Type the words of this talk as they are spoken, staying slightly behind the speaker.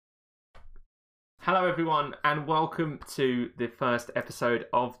Hello, everyone, and welcome to the first episode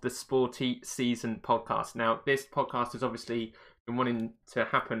of the SportySZN podcast. Now, this podcast has obviously been wanting to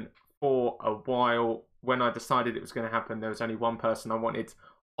happen for a while. When I decided it was going to happen, there was only one person I wanted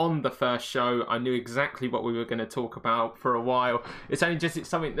on the first show. I knew exactly what we were going to talk about for a while. It's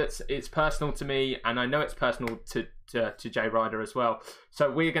something it's personal to me, and I know it's personal to Jay Ryder as well. So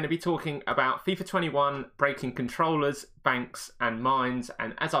we're going to be talking about FIFA 21, breaking controllers, banks and mines.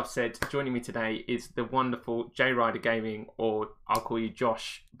 And as I've said, joining me today is the wonderful Jay Ryder Gaming, or I'll call you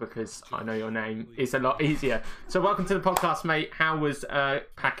Josh because I know your name is a lot easier. So welcome to the podcast, mate. How was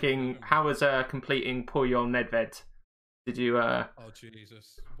completing Puyo Nedved? Did you Oh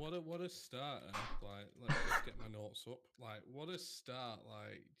Jesus! What a start! Like, let's just get my notes up. Like, what a start!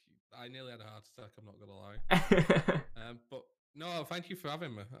 Like, I nearly had a heart attack. I'm not gonna lie. But no, thank you for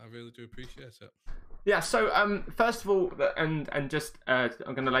having me. I really do appreciate it. Yeah. So, first of all, and just I'm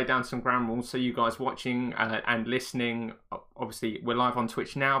going to lay down some ground rules. So, you guys watching and listening, obviously we're live on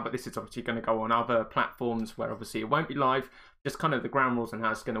Twitch now, but this is obviously going to go on other platforms where obviously it won't be live. Just kind of the ground rules and how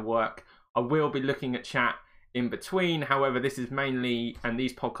it's going to work. I will be looking at chat in between. However, this is mainly, and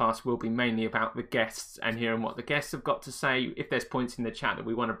these podcasts will be mainly about the guests and hearing what the guests have got to say. If there's points in the chat that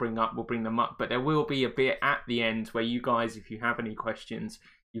we want to bring up, we'll bring them up. But there will be a bit at the end where you guys, if you have any questions,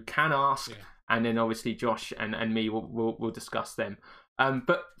 you can ask. Yeah. And then obviously Josh and me will discuss them.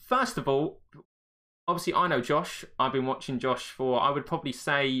 But first of all, obviously I know Josh. I've been watching Josh for, I would probably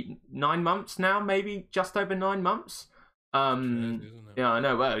say 9 months now, maybe just over 9 months. Yeah, I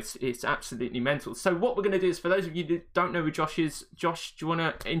know. Well, it's absolutely mental. So what we're going to do is, for those of you that don't know who Josh is, Josh, do you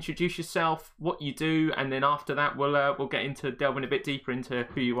want to introduce yourself, what you do, and then after that we'll get into delving a bit deeper into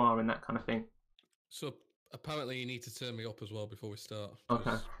who you are and that kind of thing. So apparently you need to turn me up as well before we start.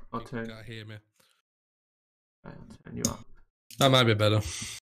 Okay, I'll turn. You can't hear me. I'll turn you up. That might be better.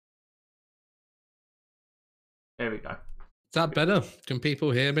 There we go. Is that better? Can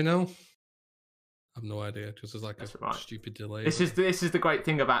people hear me now? I have no idea because there's like stupid delay. This is the great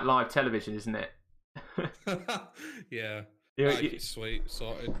thing about live television, isn't it? Yeah. Sweet,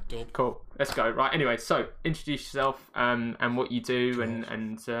 sorted, dub. Cool. Let's go. Right. Anyway, so introduce yourself and what you do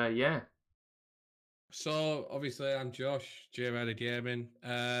and yeah. So obviously I'm Josh, Jay Ryder Gaming.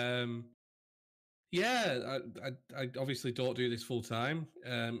 Yeah, I obviously don't do this full time.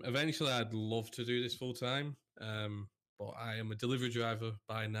 Eventually I'd love to do this full time. But I am a delivery driver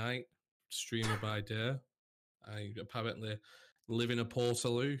by night, streamer by day. I apparently live in a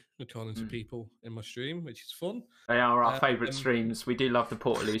Portaloo, according to people in my stream, which is fun. They are our favourite streams. We do love the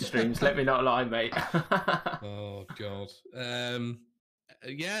Portaloo streams. Let me not lie, mate. Oh God.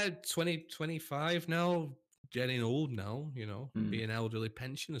 Yeah, 25 now, getting old now. You know, being elderly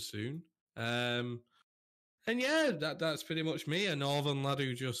pensioner soon. And yeah, that's pretty much me. A northern lad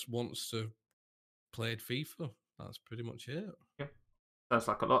who just wants to play FIFA. That's pretty much it. Yeah. Sounds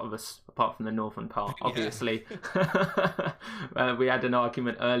like a lot of us, apart from the northern part, obviously. We had an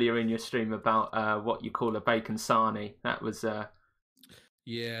argument earlier in your stream about what you call a bacon sarnie. That was...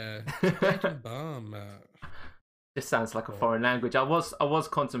 Yeah, bacon bomb. This sounds like a foreign language. I was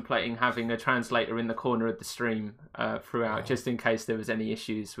contemplating having a translator in the corner of the stream throughout, just in case there was any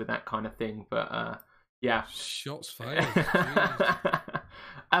issues with that kind of thing. But yeah. Shots fired.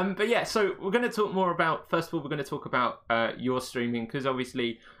 But yeah, so we're going to talk more about, first of all, we're going to talk about your streaming, because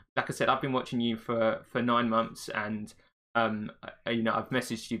obviously, like I said, I've been watching you for 9 months, and you know, I've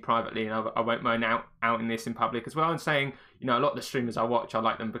messaged you privately, and I won't mind out in this in public as well, and saying, you know, a lot of the streamers I watch, I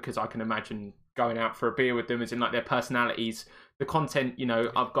like them because I can imagine going out for a beer with them, as in like their personalities, the content. You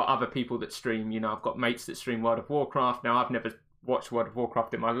know, I've got other people that stream, you know, I've got mates that stream World of Warcraft. Now, I've never watched World of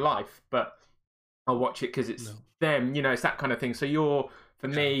Warcraft in my life, but I'll watch it because it's them, you know, it's that kind of thing. So for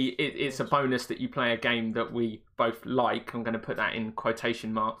me, it's a bonus that you play a game that we both like. I'm going to put that in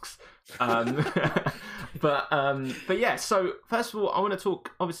quotation marks. But yeah, so first of all, I want to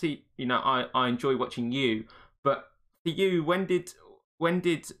talk, obviously, you know, I enjoy watching you, but for you, when did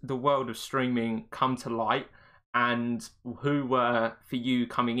the world of streaming come to light, and who were, for you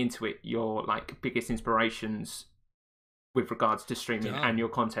coming into it, your like biggest inspirations with regards to streaming and your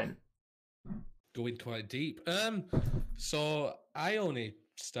content? Going quite deep. So I only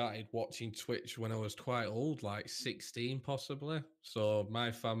started watching Twitch when I was quite old, like 16 possibly. So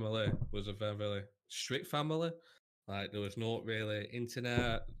my family was a very, very strict family. Like there was no really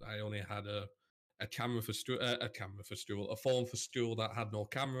internet. I only had a phone for school that had no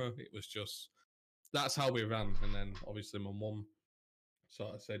camera. It was just, that's how we ran. And then obviously my mum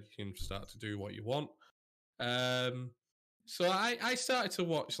sort of said, you can start to do what you want. So I started to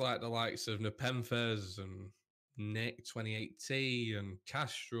watch like the likes of Nepenthez and Nick 2018 and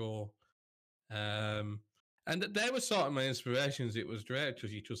Castro And they were sort of my inspirations. It was great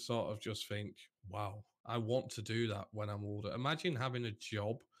because you just sort of just think, wow, I want to do that when I'm older. Imagine having a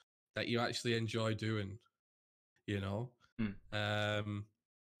job that you actually enjoy doing, you know? Mm.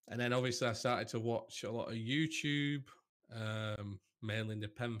 And then obviously I started to watch a lot of YouTube, mainly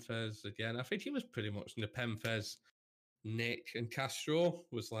Nepenthez again. I think it was pretty much Nepenthez, Nick, and Castro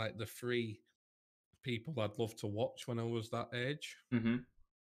was like the three people I'd love to watch when I was that age. Mm-hmm.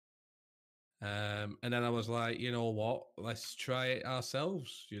 And then I was like, you know what? Let's try it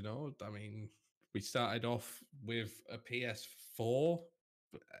ourselves. You know, I mean, we started off with a PS4.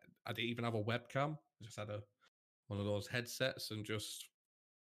 I didn't even have a webcam. I just had one of those headsets and just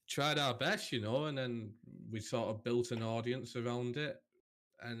tried our best, you know. And then we sort of built an audience around it.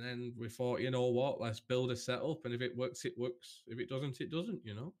 And then we thought, you know what? Let's build a setup, and if it works, it works. If it doesn't, it doesn't.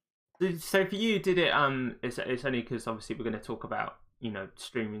 You know. So for you, did it? It's only because obviously we're going to talk about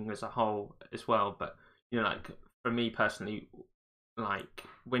streaming as a whole as well. But like for me personally, like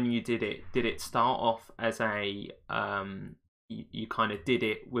when you did it start off as a you kind of did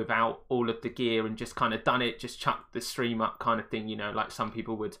it without all of the gear and just kind of done it, just chucked the stream up kind of thing. Like some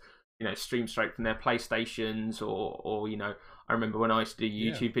people would stream straight from their PlayStations or I remember when I used to do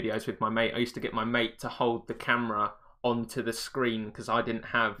YouTube videos with my mate. I used to get my mate to hold the camera onto the screen because I didn't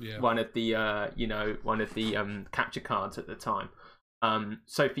have one of the capture cards at the time.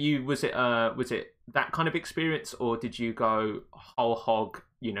 So for you, was it that kind of experience, or did you go whole hog?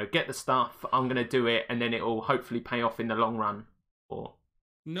 Get the stuff. I'm gonna do it, and then it will hopefully pay off in the long run. Or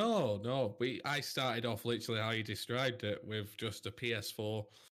no. I started off literally how you described it, with just a PS4,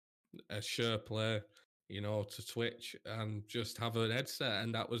 a SharePlay, to Twitch, and just have an headset,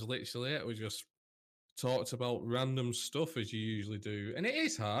 and that was literally it. We just talked about random stuff as you usually do, and it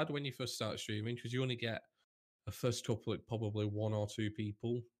is hard when you first start streaming because you only get a first couple, probably one or two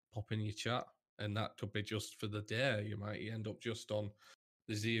people pop in your chat, and that could be just for the day. You might end up just on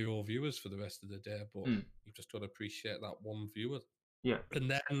the 0 viewers for the rest of the day, but you've just got to appreciate that one viewer. Yeah.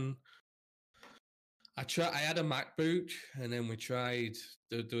 And then I had a MacBook, and then we tried.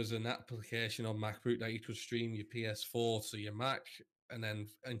 There was an application on MacBook that you could stream your PS4 to your Mac and then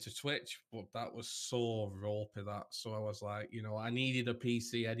into Twitch, but that was so ropey so I was like, I needed a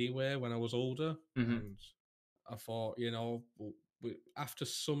PC anyway when I was older, and I thought, after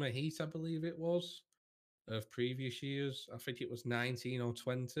summer heat, I believe it was, of previous years, I think it was 19 or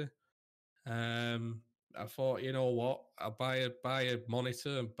 20. I thought, you know what, I'll buy a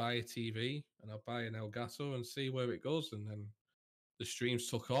monitor and buy a TV, and I'll buy an Elgato and see where it goes. And then the streams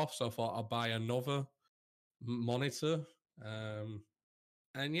took off, so I thought I'll buy another monitor.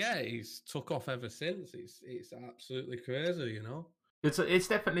 And yeah, it's took off ever since. It's absolutely crazy, It's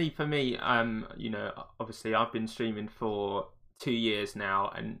definitely for me. Obviously I've been streaming for 2 years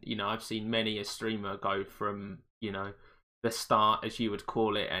now, and I've seen many a streamer go from the start, as you would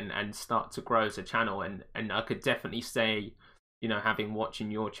call it, and start to grow as a channel, and I could definitely say, having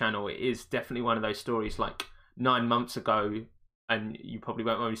watching your channel, it is definitely one of those stories. Like 9 months ago, and you probably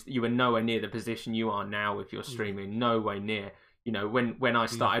won't. You were nowhere near the position you are now with your streaming. Nowhere near. When I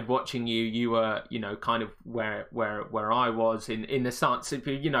started watching you, you were kind of where I was in the sense of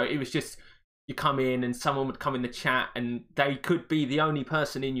it was just you come in and someone would come in the chat and they could be the only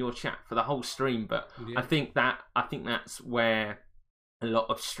person in your chat for the whole stream. But I think that's where a lot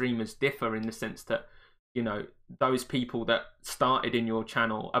of streamers differ, in the sense that those people that started in your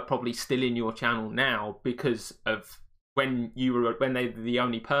channel are probably still in your channel now because of when they were the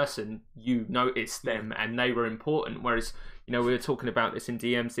only person, you noticed them and they were important. Whereas we were talking about this in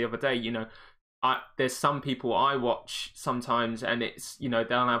DMs the other day. There's some people I watch sometimes, and it's they'll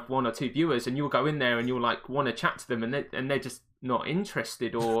have 1 or 2 viewers, and you'll go in there and you'll like want to chat to them, and they're just not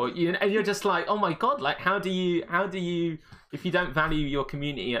interested, or and you're just like, oh my god, like how do you if you don't value your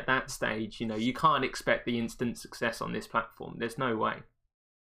community at that stage, you can't expect the instant success on this platform. There's no way.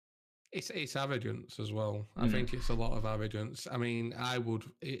 It's arrogance as well. I think it's a lot of arrogance. I mean, I would,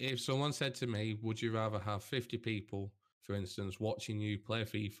 if someone said to me, would you rather have 50 people, for instance, watching you play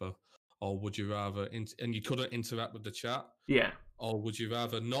FIFA, or would you rather, and you couldn't interact with the chat? Yeah. Or would you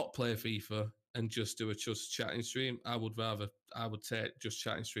rather not play FIFA and just do a just chatting stream? I would take just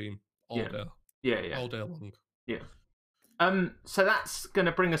chatting stream all day. Yeah. All day long. Yeah. So that's going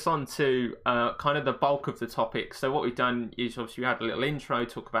to bring us on to kind of the bulk of the topic. So what we've done is obviously we had a little intro,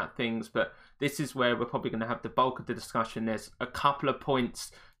 talk about things, but this is where we're probably going to have the bulk of the discussion. There's a couple of points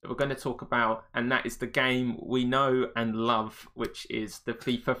that we're going to talk about, and that is the game we know and love, which is the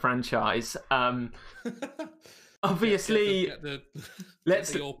FIFA franchise. Obviously, let's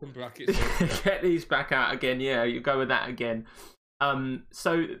the open brackets. Get these back out again. Yeah, you go with that again.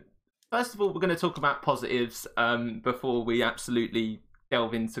 So first of all, we're going to talk about positives before we absolutely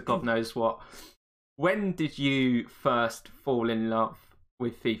delve into God knows what. When did you first fall in love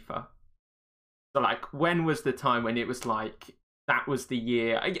with FIFA? So, like, when was the time when it was like, that was the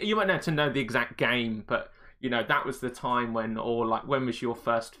year? You might not have to know the exact game, but, you know, that was the time when, or like, when was your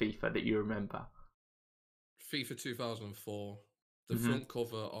first FIFA that you remember? FIFA 2004, the Mm-hmm. front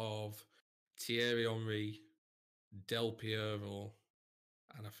cover of Thierry Henry, Del Piero,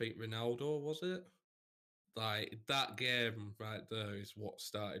 and I think Ronaldo, was it? Like, that game right there is what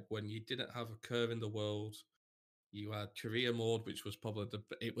started when you didn't have a curve in the world. You had career mode, which was probably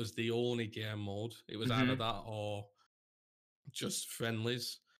it was the only game mode. It was either Mm-hmm. that or just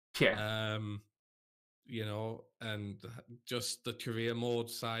friendlies. Yeah. You know, and just the career mode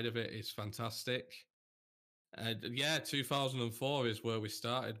side of it is fantastic. And yeah, 2004 is where we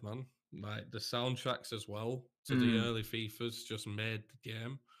started, man. Like the soundtracks as well to the Mm. early FIFAs just made the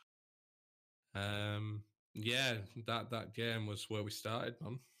game. Yeah, that game was where we started,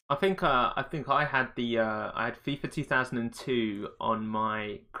 man. I think I had I had FIFA 2002 on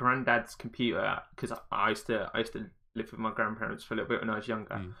my granddad's computer because I used to live with my grandparents for a little bit when I was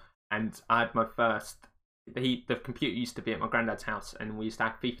younger, and I had my first. The computer used to be at my granddad's house, and we used to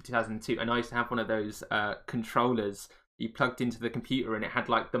have FIFA 2002, and I used to have one of those controllers you plugged into the computer, and it had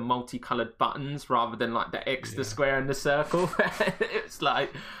like the multicolored buttons rather than like the X, the square, and the circle. It's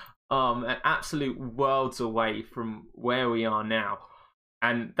like absolute worlds away from where we are now.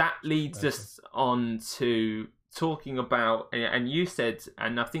 And that leads us on to talking about, and you said,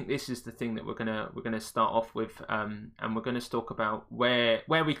 and I think this is the thing that we're gonna start off with, and we're gonna talk about where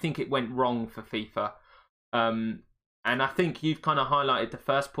we think it went wrong for FIFA. And I think you've kind of highlighted the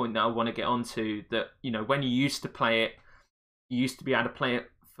first point that I want to get onto, that, you know, when you used to play it, you used to be able to play it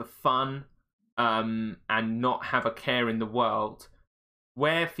for fun, and not have a care in the world.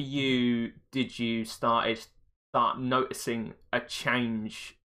 Where for you did you start noticing a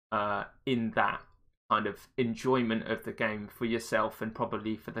change in that kind of enjoyment of the game for yourself and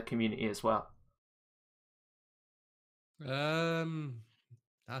probably for the community as well?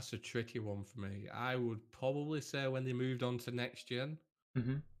 That's a tricky one for me. I would probably say when they moved on to next gen,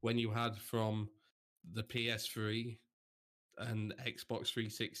 Mm-hmm. when you had from the PS3 and Xbox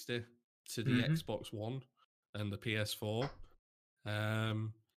 360 to the Mm-hmm. Xbox One and the PS4.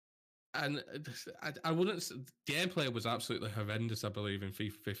 And I wouldn't. Gameplay was absolutely horrendous, I believe, in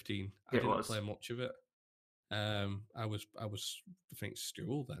FIFA 15. I It didn't was. play much of it. I was, I think,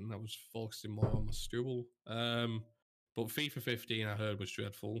 stool then. I was focusing more on my stool. But FIFA 15, I heard, was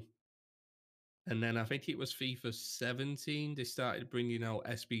dreadful. And then I think it was FIFA 17, they started bringing out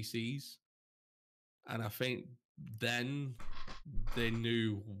SBCs. And I think then they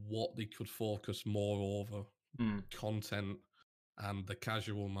knew what they could focus more over content and the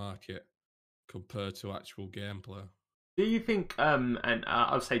casual market compared to actual gameplay. Do you think, and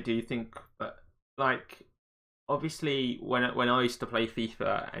I'll say, do you think, but like, obviously, when I used to play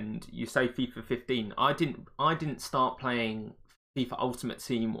FIFA, and you say FIFA 15, I didn't start playing FIFA Ultimate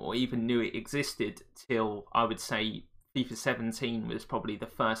Team or even knew it existed till, I would say, FIFA 17 was probably the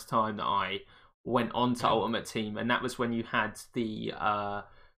first time that I went on to Ultimate Team, and that was when you had the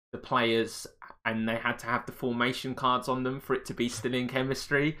players, and they had to have the formation cards on them for it to be still in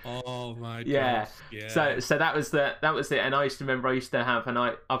chemistry. Oh my Yeah. God. Yeah. So that was it. And I used to remember, I used to have, and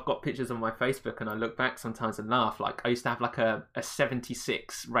I've got pictures on my Facebook, and I look back sometimes and laugh. Like, I used to have like a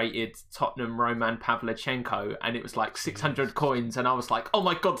 76 rated Tottenham Roman Pavlyuchenko, and it was like 600 coins, and I was like, oh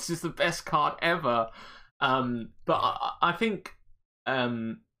my God, this is the best card ever. But I think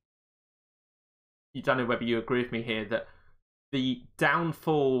you don't know whether you agree with me here, that the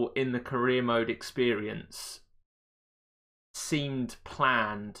downfall in the career mode experience seemed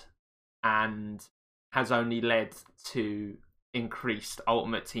planned and has only led to increased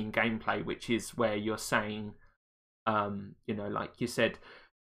Ultimate Team gameplay, which is where you're saying, you know, like you said,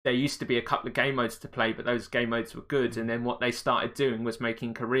 there used to be a couple of game modes to play, but those game modes were good, and then what they started doing was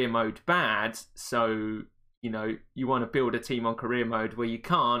making career mode bad. So, you know, you want to build a team on career mode where you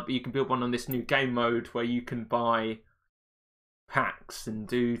can't, but you can build one on this new game mode where you can buy packs and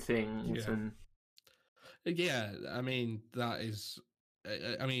do things. Yeah, I mean, that is,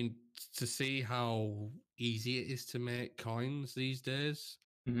 I mean, to see how easy it is to make coins these days,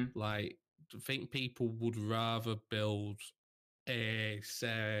 like, I think people would rather build a,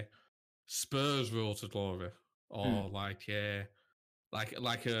 say, Spurs Road to Glory, or like a,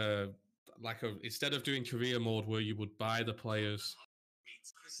 instead of doing career mode where you would buy the players.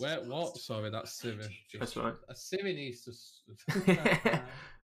 Where, what? Sorry, that's Siri. That's right. A Siri needs to. It's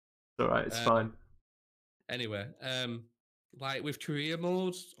all right. It's fine. Anyway, like with career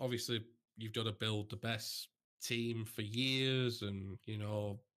modes, obviously you've got to build the best team for years and, you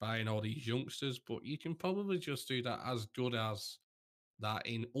know, buying all these youngsters, but you can probably just do that as good as that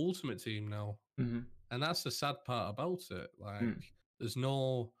in Ultimate Team now. Mm-hmm. And that's the sad part about it. Like Mm. there's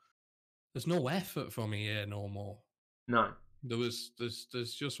no effort from EA no more. No. There's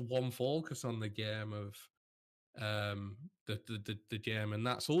just one focus on the game of the game, and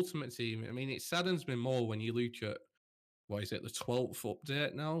that's Ultimate Team. I mean, it saddens me more when you look at what is it, the 12th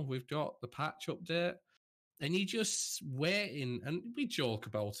update now we've got, the patch update, and you just waiting, and we joke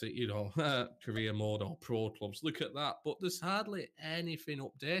about it, you know, career mode or pro clubs, look at that, but there's hardly anything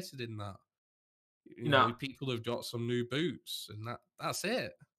updated in that. You You know, know, people have got some new boots, and that's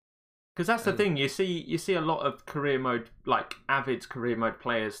it. because that's the And thing, you see a lot of career mode, like avid career mode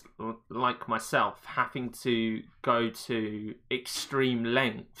players like myself, having to go to extreme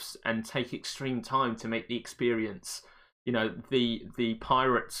lengths and take extreme time to make the experience. You know, the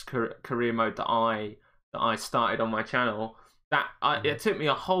pirates career mode that I started on my channel, it took me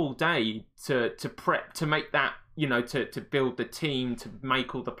a whole day to prep, to make that, you know, to build the team, to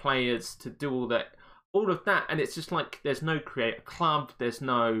make all the players, to do all of that, and it's just like there's no create a club, there's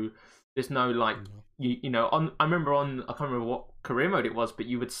no like you know, I can't remember what career mode it was, but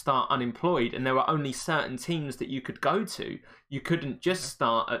you would start unemployed and there were only certain teams that you could go to. You couldn't just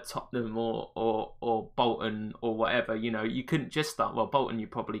start at Tottenham or Bolton or whatever, you know. You couldn't just start, well, Bolton you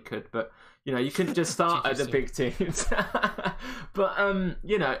probably could, but you know, you couldn't just start at the big teams. But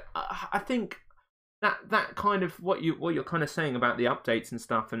you know, I think that kind of what you're kind of saying about the updates and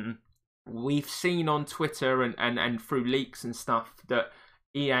stuff, and we've seen on Twitter and through leaks and stuff that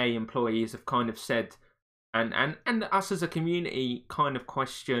EA employees have kind of said, and us as a community kind of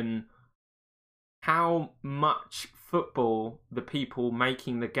question how much football the people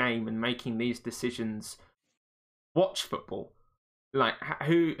making the game and making these decisions watch football. Like,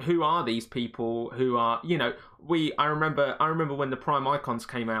 who are these people who are, you know, I remember when the Prime Icons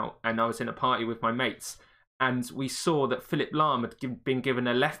came out and I was in a party with my mates and we saw that Philip Lahm had been given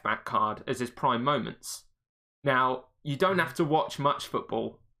a left back card as his prime moments. Now, you don't have to watch much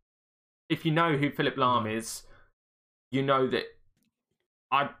football. If you know who Philip Lahm is, you know that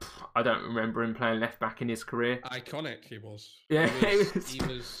I don't remember him playing left back in his career. Iconic he was. Yeah, he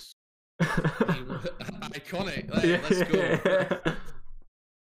was iconic. Let's go.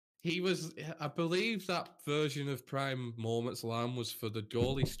 He was, I believe that version of Prime Moments Lamb was for the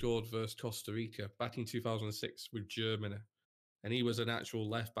goal he scored versus Costa Rica back in 2006 with Germany. And he was an actual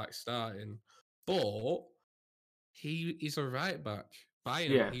left back starting. But he's a right back.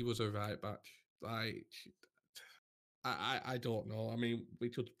 Bayern, he was a right back. Like, I don't know. I mean, we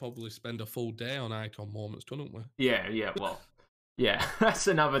could probably spend a full day on icon moments, couldn't we? Yeah. Well, yeah, that's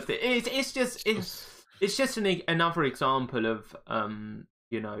another thing. It's just another example of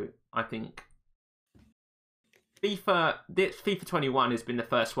you know, I think FIFA 21 has been the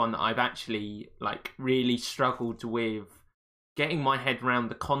first one that I've actually like really struggled with getting my head around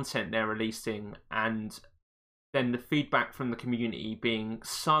the content they're releasing, and then the feedback from the community being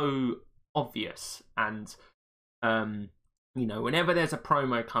so obvious. And you know, whenever there's a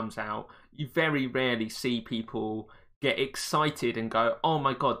promo comes out, you very rarely see people get excited and go, oh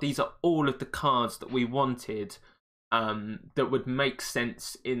my god, these are all of the cards that we wanted, that would make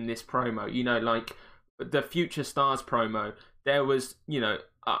sense in this promo. You know, like the Future Stars promo, there was, you know,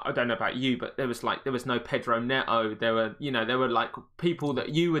 I don't know about you, but there was no Pedro Neto. There were like people that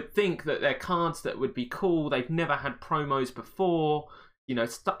you would think that they're cards that would be cool. They've never had promos before, you know,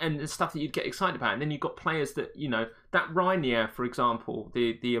 and stuff that you'd get excited about. And then you've got players that, you know, that Rainier, for example,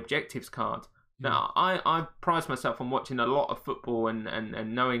 the objectives card. Now, I pride myself on watching a lot of football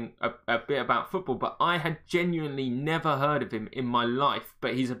and knowing a bit about football, but I had genuinely never heard of him in my life.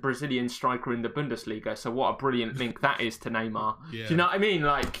 But he's a Brazilian striker in the Bundesliga, so what a brilliant link that is to Neymar. Yeah. Do you know what I mean?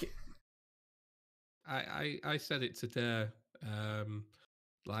 Like, I said it today.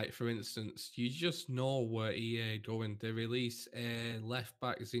 Like, for instance, you just know where EA going. They release a left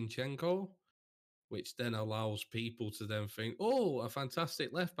back Zinchenko, which then allows people to then think, oh, a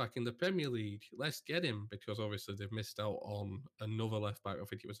fantastic left back in the Premier League. Let's get him, because obviously they've missed out on another left back. I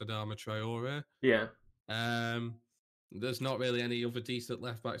think it was Adama Traore. yeah. There's not really any other decent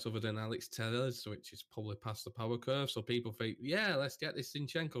left backs other than Alex Telles, which is probably past the power curve. So people think, yeah, let's get this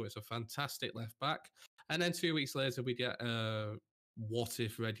Zinchenko. It's a fantastic left back. And then 2 weeks later, we get what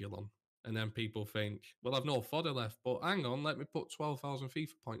if Reguilon? And then people think, well, I've no fodder left, but hang on, let me put 12,000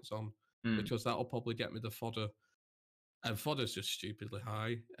 FIFA points on, because that'll probably get me the fodder. And fodder's just stupidly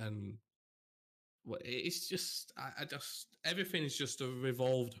high. And it's just, everything is just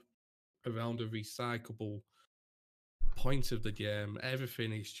revolved around a recyclable point of the game.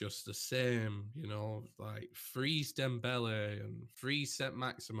 Everything is just the same, like freeze Dembele and freeze set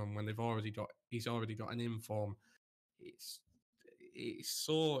maximum when he's already got an inform. It's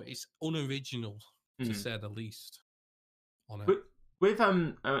it's unoriginal to say the least on it. With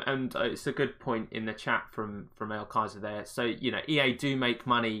and it's a good point in the chat from El Kaiser there. So EA do make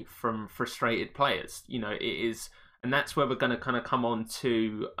money from frustrated players. It is, and that's where we're going to kind of come on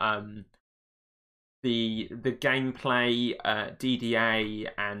to the gameplay, DDA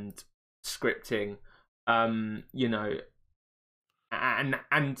and scripting. And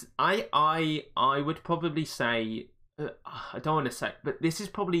I would probably say, I don't want to say, but this is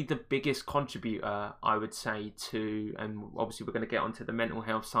probably the biggest contributor, I would say, to, and obviously we're going to get onto the mental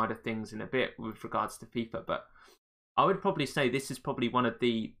health side of things in a bit with regards to FIFA, but I would probably say this is probably one of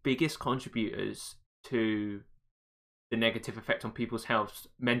the biggest contributors to the negative effect on people's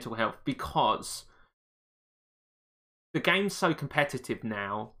mental health, because the game's so competitive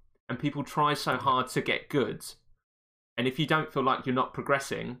now and people try so hard to get good, and if you don't feel like you're not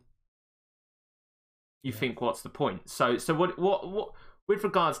progressing, you think, what's the point? So what with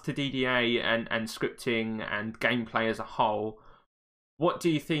regards to DDA and scripting and gameplay as a whole, what do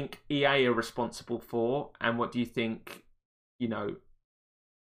you think EA are responsible for, and what do you think, the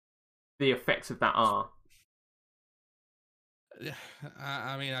effects of that are?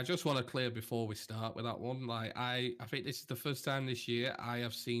 I mean, I just want to clear before we start with that one. Like, I think this is the first time this year I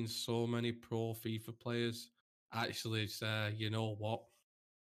have seen so many pro FIFA players actually say, you know what,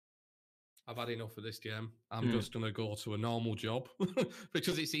 I've had enough of this game. I'm just gonna go to a normal job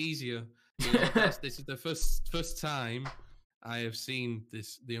because it's easier. This is the first time I have seen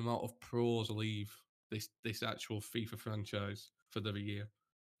the amount of pros leave this actual FIFA franchise for the year.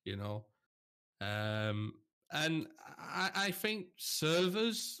 And I think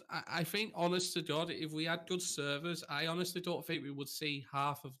servers. I think, honest to God, if we had good servers, I honestly don't think we would see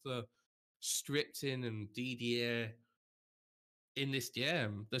half of the scripting and DDA in this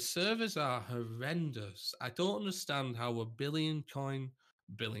game. The servers are horrendous. I don't understand how a billion coin,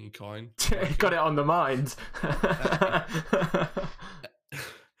 got it on the mind.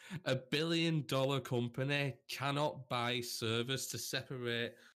 A $1 billion company cannot buy servers to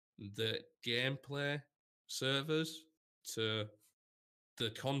separate the gameplay servers to the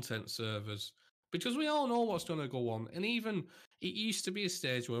content servers, because we all know what's going to go on. And even it used to be a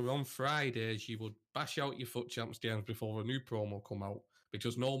stage where on Fridays you would bash out your Foot Champs games before a new promo come out,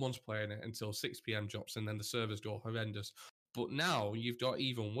 because no one's playing it until 6 p.m. drops, and then the servers go horrendous. But now you've got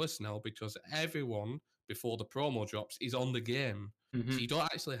even worse now, because everyone before the promo drops is on the game. So you don't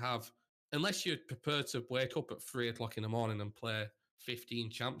actually have, unless you're prepared to wake up at 3 o'clock in the morning and play 15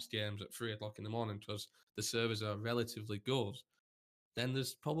 champs games at 3 o'clock in the morning because the servers are relatively good, then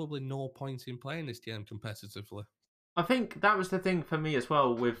there's probably no point in playing this game competitively. I think that was the thing for me as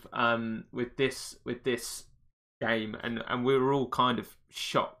well with this game, and we were all kind of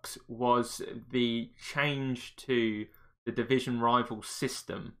shocked, was the change to the division rival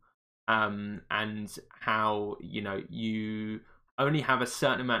system, and how you only have a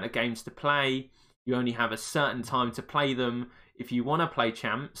certain amount of games to play. You only have a certain time to play them. If you want to play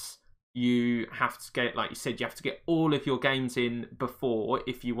champs, you have to get, like you said, you have to get all of your games in before,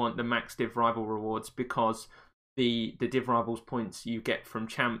 if you want the max div rival rewards, because the div rivals points you get from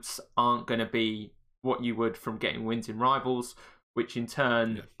champs aren't going to be what you would from getting wins in rivals, which in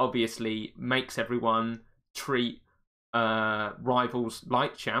turn obviously makes everyone treat rivals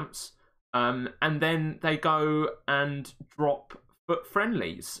like champs, and then they go and drop foot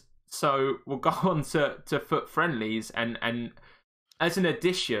friendlies. So we'll go on to foot friendlies, and as an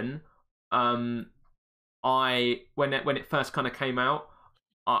addition, when it first kind of came out,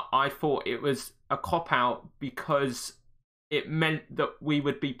 I thought it was a cop out, because it meant that we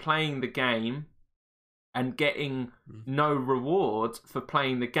would be playing the game and getting no reward for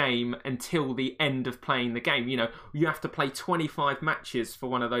playing the game until the end of playing the game. You have to play 25 matches for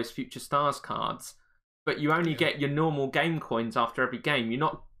one of those Future Stars cards, but you only get your normal game coins after every game. You're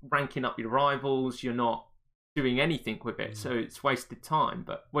not ranking up your rivals, you're not doing anything with it, so it's wasted time.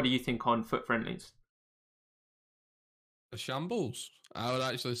 But what do you think on foot friendlies? A shambles. I would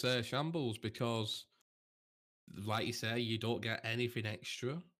actually say a shambles, because, like you say, you don't get anything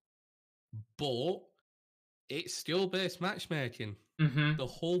extra, but it's skill-based matchmaking. The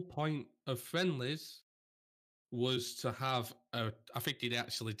whole point of friendlies was to have I think they'd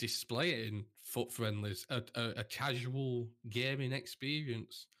actually display it in foot friendlies, a casual gaming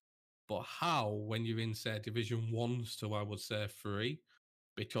experience. But how, when you're in, say, Division 1s to, I would say, 3,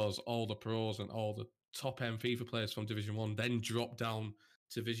 because all the pros and all the top-end FIFA players from Division 1 then drop down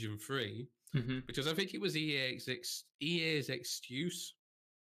to Division 3, because I think it was EA's excuse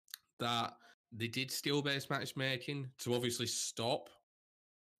that they did skill-based matchmaking to obviously stop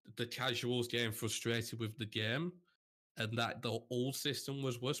the casuals getting frustrated with the game, and that the old system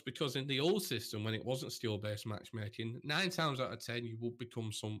was worse, because in the old system, when it wasn't skill-based matchmaking, 9 times out of 10 you will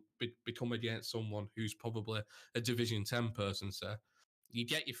become against someone who's probably a Division 10 person, say. You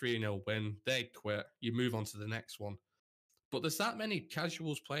get your 3-0 win, they quit, you move on to the next one. But there's that many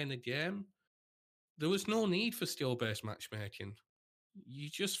casuals playing the game, there was no need for skill-based matchmaking. You're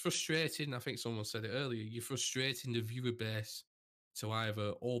just frustrating, I think someone said it earlier, you're frustrating the viewer base to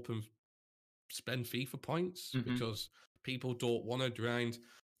either spend FIFA points because people don't want to grind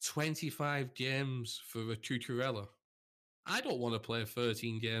 25 games for a Cucurella. I don't want to play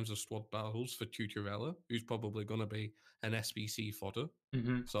 13 games of squad battles for Cucurella, who's probably going to be an SBC fodder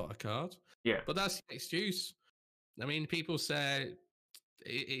sort of card. Yeah. But that's the excuse. I mean, people say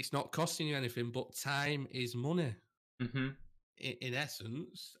it's not costing you anything, but time is money. In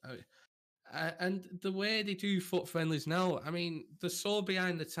essence. And the way they do foot friendlies now, I mean, they're so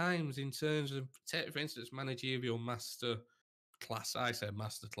behind the times in terms of, take for instance, managerial master class. I say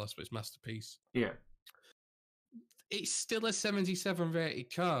master class, but it's masterpiece. Yeah. It's still a 77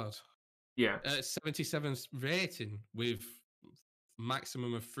 rated card. Yeah. 77 rating with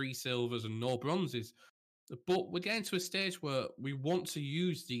maximum of 3 silvers and no bronzes. But we're getting to a stage where we want to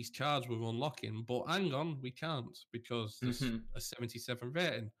use these cards we're unlocking, but hang on, we can't because there's a 77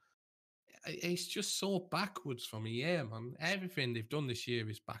 rating. It's just so backwards from EA, man. Everything they've done this year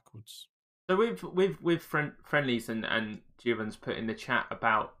is backwards. So with friendlies and Giovan's put in the chat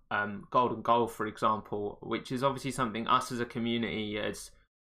about Golden Goal, for example, which is obviously something us as a community, as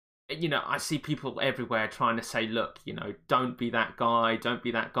you know, I see people everywhere trying to say, look, you know, don't be that guy,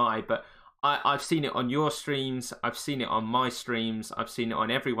 but I've seen it on your streams, I've seen it on my streams, I've seen it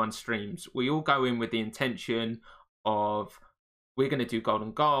on everyone's streams. We all go in with the intention of, we're going to do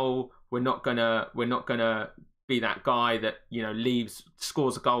Golden Goal. We're not gonna be that guy that, you know, leaves,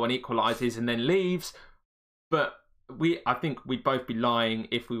 scores a goal and equalizes and then leaves. But I think we'd both be lying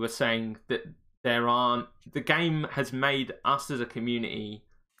if we were saying that the game has made us as a community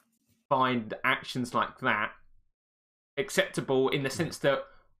find actions like that acceptable, in the sense that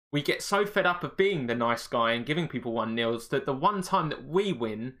we get so fed up of being the nice guy and giving people 1-0s that the one time that we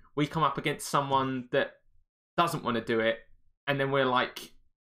win, we come up against someone that doesn't want to do it. And then we're like,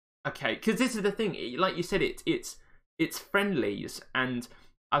 okay, because this is the thing. Like you said, it's friendlies, and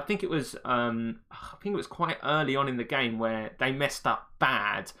I think it was quite early on in the game where they messed up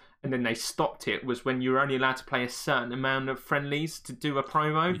bad, and then they stopped it. Was when you were only allowed to play a certain amount of friendlies to do a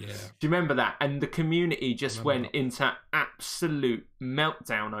promo. Yeah. Do you remember that? And the community just went into absolute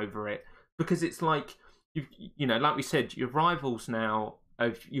meltdown over it, because it's like you know, like we said, your rivals now.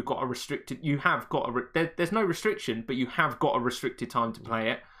 You've got a restricted. You have got there's no restriction, but you have got a restricted time to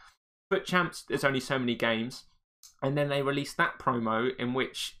play it. But Champs, there's only so many games, and then they released that promo in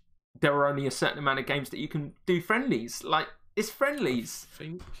which there are only a certain amount of games that you can do friendlies. Like, it's friendlies.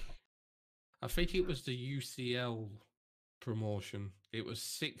 I think it was the UCL promotion. It was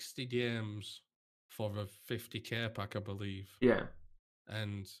 60 games for a 50k pack, I believe. Yeah,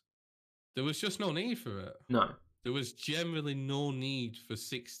 and there was just no need for it. No. There was generally no need for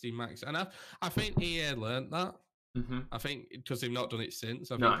 60 max. And I think EA learned that. I think because they've not done it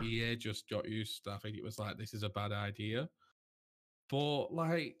since. I think EA just got used to, I think it was like, this is a bad idea. But,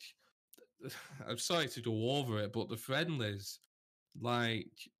 like, I'm sorry to go over it, but the friendlies,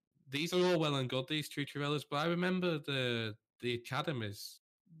 like, these are all well and good, these tutorials, but I remember the academies.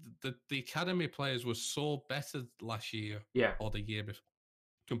 The academy players were so better last year. Yeah. Or the year before,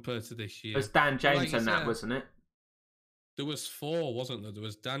 compared to this year. It was Dan James and that, wasn't it? There was 4, wasn't there? There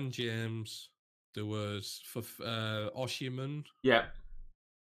was Dan James. There was for Oshiman. Yeah.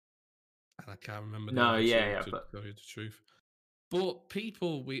 And I can't remember. No, to but tell you the truth. But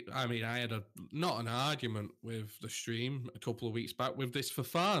people, I had not an argument with the stream a couple of weeks back with this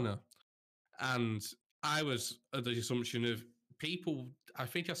Fofana, and I was at the assumption of people. I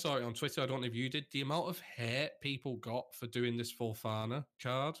think I saw it on Twitter. I don't know if you did. The amount of hate people got for doing this Fofana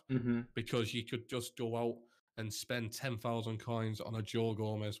card, because you could just go out and spend 10,000 coins on a Joe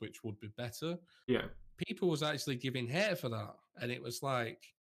Gomez, which would be better. Yeah. People was actually giving hate for that. And it was like,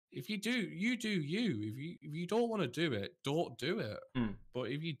 if you do, you do you. If you don't want to do it, don't do it. But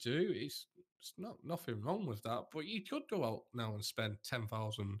if you do, it's nothing wrong with that. But you could go out now and spend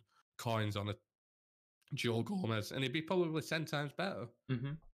 10,000 coins on a Joe Gomez, and it'd be probably 10 times better.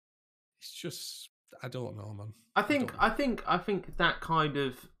 It's just, I don't know, man. I think that kind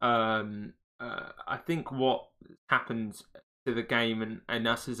of I think what happens to the game and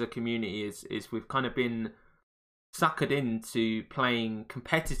us as a community is we've kind of been suckered into playing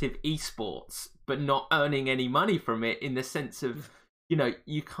competitive esports but not earning any money from it, in the sense of,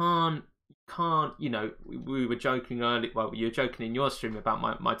 you can't, we were joking earlier, well, you were joking in your stream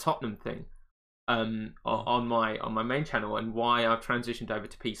about my Tottenham thing on my main channel, and why I've transitioned over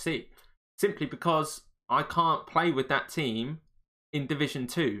to PC, simply because I can't play with that team in Division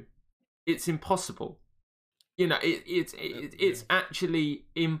 2. It's impossible. It's actually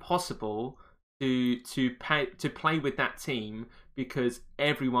impossible to play with that team, because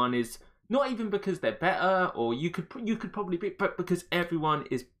everyone is, not even because they're better, or you could probably be, but because everyone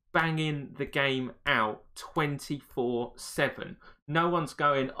is banging the game out 24/7. No one's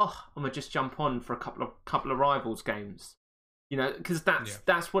going, I'm gonna just jump on for a couple of rivals games, because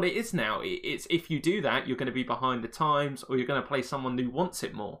that's what it is now. It's, if you do that, you're going to be behind the times, or you're going to play someone who wants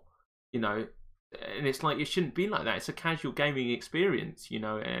it more, and it's like, it shouldn't be like that. It's a casual gaming experience,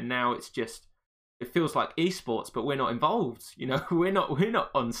 and now it's just, it feels like esports, but we're not involved. We're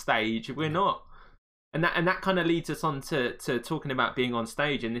not on stage. We're not, and that kind of leads us on to talking about being on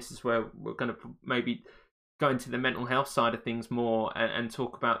stage. And this is where we're going to maybe go into the mental health side of things more, and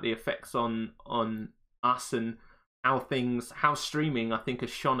talk about the effects on us, and how streaming, I think,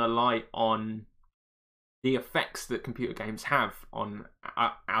 has shone a light on the effects that computer games have on,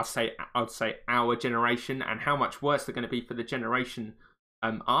 I'd say our generation, and how much worse they're going to be for the generation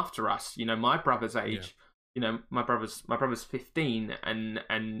after us. My brother's age, my brother's 15,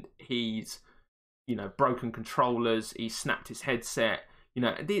 and he's, broken controllers, he snapped his headset.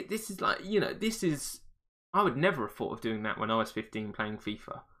 This is like, I would never have thought of doing that when I was 15 playing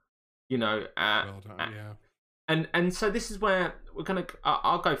FIFA. And so this is where we're gonna.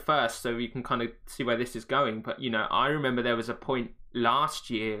 I'll go first, so you can kind of see where this is going. But I remember there was a point last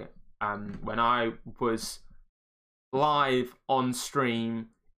year when I was live on stream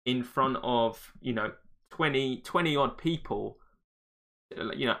in front of 20 odd people.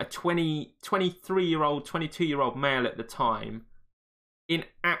 A 23-year-old, 22-year-old male at the time, in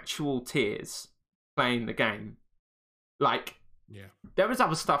actual tears, playing the game. Like, there was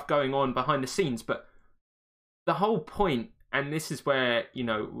other stuff going on behind the scenes, but the whole point, and this is where,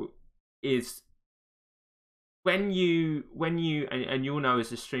 is when you and you'll know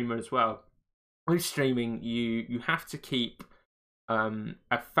as a streamer as well, with streaming, you have to keep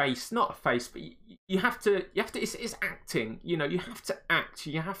a face, not a face, but you have to it's acting. You have to act,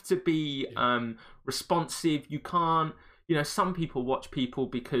 you have to be responsive. You can't, some people watch people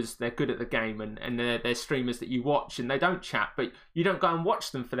because they're good at the game, and they're streamers that you watch and they don't chat, but you don't go and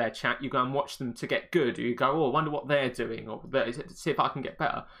watch them for their chat. You go and watch them to get good. You go, I wonder what they're doing, or see if I can get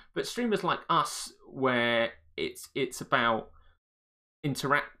better. But streamers like us, where it's about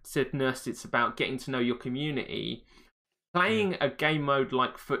interactiveness, it's about getting to know your community, playing a game mode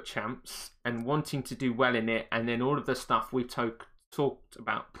like Foot Champs and wanting to do well in it, and then all of the stuff we've talked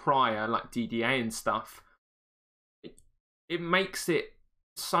about prior, like DDA and stuff, it makes it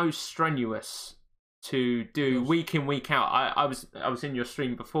so strenuous to do week in, week out. I was in your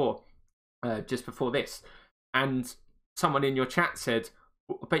stream before, just before this, and someone in your chat said,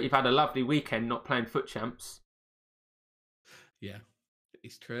 I bet you've had a lovely weekend not playing Foot Champs. Yeah,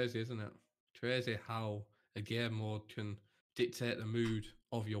 it's crazy, isn't it? Crazy how a game mode can dictate the mood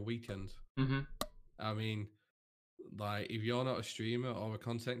of your weekend. I mean, like, if you're not a streamer or a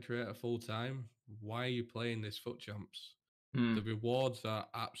content creator full time, why are you playing this Foot Champs? The rewards are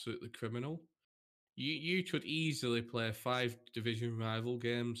absolutely criminal. You could easily play 5 division rival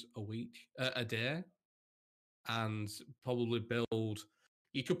games a day, and probably build.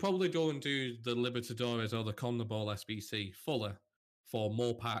 You could probably go and do the Libertadores or the CONMEBOL SBC fully for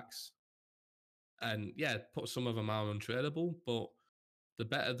more packs. And put some of them are untradeable, but they're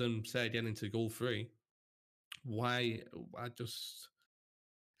better than, say, getting into goal 3. Why?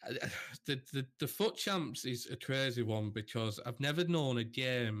 The Foot Champs is a crazy one, because I've never known a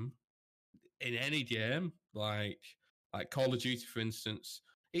game, in any game, like Call of Duty, for instance.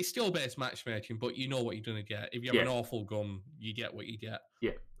 It's still based matchmaking, but you know what you're going to get. If you have an awful gun, you get what you get.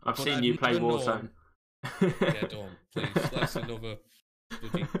 Yeah, I've seen you play Warzone. Don't, please. That's another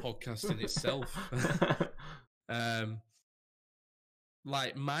bloody podcast in itself.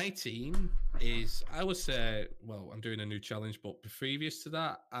 Like, my team is, I would say, well, I'm doing a new challenge, but previous to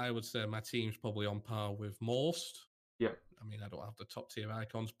that, I would say my team's probably on par with most. Yeah. I mean, I don't have the top tier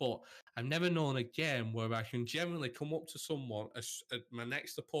icons, but I've never known a game where I can generally come up to someone, my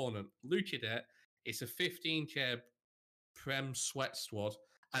next opponent, look at it, it's a 15k Prem sweat squad,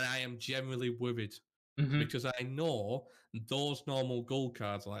 and I am generally worried. Because I know those normal gold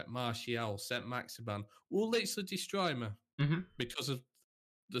cards like Martial, Saint Maxiban will literally destroy me. because of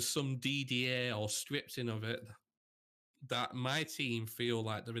there's some DDA or scripting of it that my team feel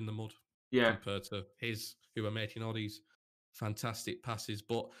like they're in the mud Yeah. compared to his, who are making all these fantastic passes.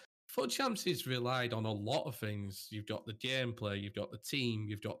 But Foot Champs is relied on a lot of things. You've got the gameplay, you've got the team,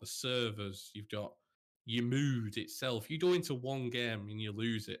 you've got the servers, you've got your mood itself. You go into one game and you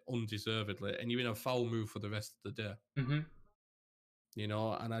lose it undeservedly, and you're in a foul mood for the rest of the day. You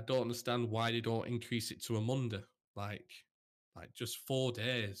know, and I don't understand why they don't increase it to a Monday, like just 4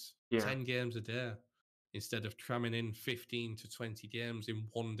 days, Yeah. 10 games a day, instead of cramming in 15 to 20 games in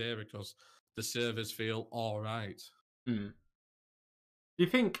one day because the servers feel all right. Do you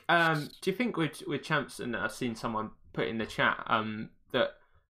think with champs, and I've seen someone put in the chat that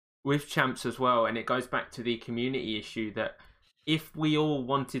with champs as well, and it goes back to the community issue, that if we all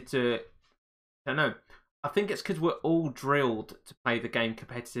wanted to, I don't know, I think it's because we're all drilled to play the game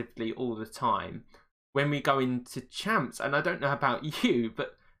competitively all the time. When we go into champs, and I don't know about you,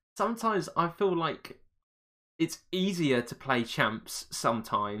 but sometimes I feel like it's easier to play champs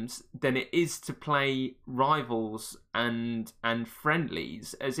sometimes than it is to play rivals and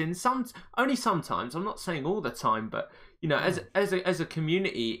friendlies. As in only sometimes. I'm not saying all the time, but you know, as a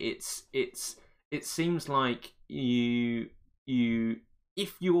community, it seems like you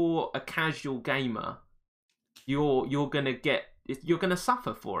if you're a casual gamer, you're gonna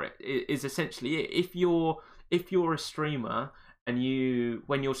suffer for it. Is essentially it. If you're a streamer and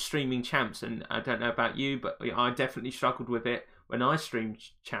when you're streaming champs, and I don't know about you, but I definitely struggled with it when I streamed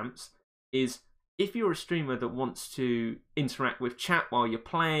champs, is if you're a streamer that wants to interact with chat while you're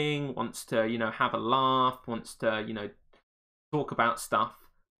playing, wants to, you know, have a laugh, wants to, you know, talk about stuff,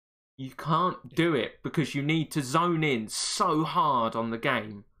 you can't do it because you need to zone in so hard on the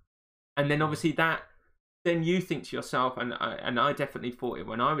game. And then obviously then you think to yourself, and I definitely thought it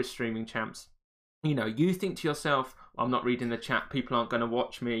when I was streaming champs, you know, you think to yourself, I'm not reading the chat, people aren't going to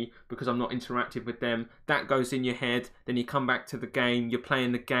watch me because I'm not interactive with them. That goes in your head. Then you come back to the game, you're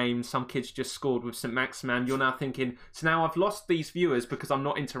playing the game, some kids just scored with St. Maximan. You're now thinking, so now I've lost these viewers because I'm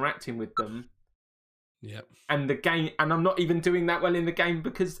not interacting with them. Yep. And the game, and I'm not even doing that well in the game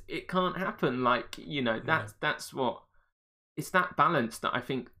because it can't happen. Like, you know, that's what, it's that balance that I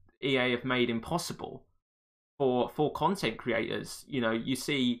think EA have made impossible for content creators. You know, you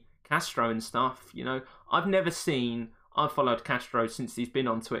see Castro and stuff, you know, I've followed Castro since he's been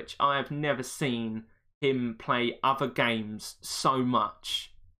on Twitch. I have never seen him play other games so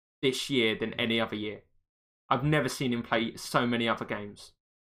much this year than any other year. I've never seen him play so many other games.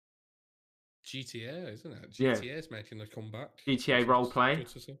 GTA, isn't it? GTA is making a comeback. GTA roleplay.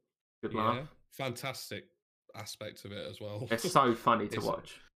 Good laugh. Fantastic aspect of it as well. It's so funny to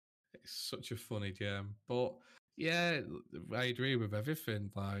watch. It's such a funny game. But yeah, I agree with everything.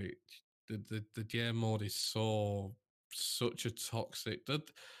 Like the game mode is such a toxic.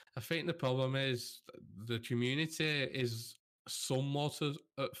 I think the problem is the community is somewhat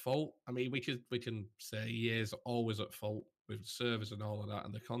at fault. I mean, we can say EA is always at fault with servers and all of that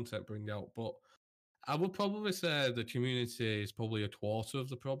and the content bring out, but I would probably say the community is probably a quarter of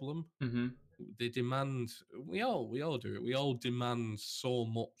the problem. They demand, we all do it. We all demand so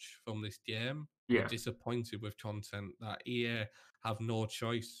much from this game. We're disappointed with content that EA have no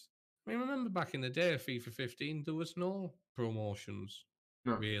choice. I mean, remember back in the day, FIFA 15, there was no promotions,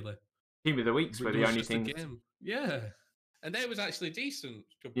 really. Team of the Weeks were the only thing. Yeah. And they was actually decent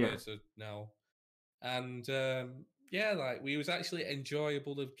compared to now. And like we was actually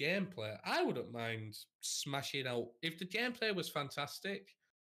enjoyable of gameplay. I wouldn't mind smashing out. If the gameplay was fantastic,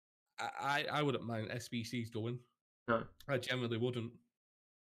 I wouldn't mind SBCs going. No. I generally wouldn't.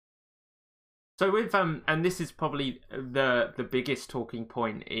 So with and this is probably the biggest talking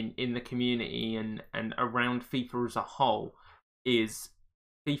point in the community and around FIFA as a whole is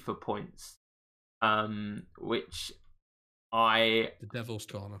FIFA points, which the devil's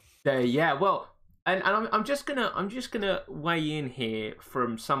corner. Well, and I'm just gonna weigh in here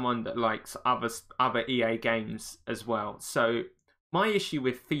from someone that likes other EA games as well. So my issue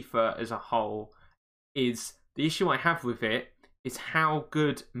with FIFA as a whole is the issue I have with it is how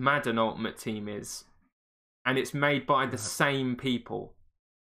good Madden Ultimate Team is, and it's made by the same people.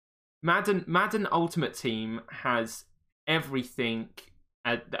 Madden Ultimate Team has everything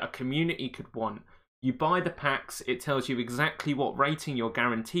that a community could want. You buy the packs, it tells you exactly what rating you're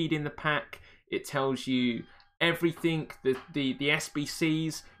guaranteed in the pack. It tells you everything, the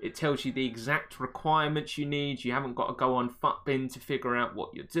SBCs, it tells you the exact requirements you need. You haven't got to go on FUTBin to figure out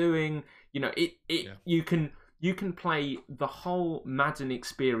what you're doing. You know, you can play the whole Madden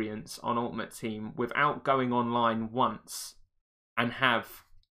experience on Ultimate Team without going online once and have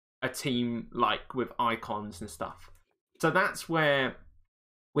a team like with icons and stuff. So that's where,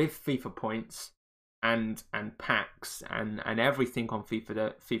 with FIFA points and packs and everything on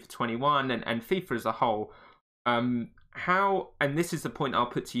FIFA 21 and FIFA as a whole, how, and this is the point I'll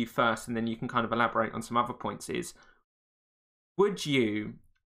put to you first, and then you can kind of elaborate on some other points, is would you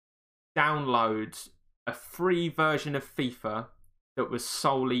download a free version of FIFA that was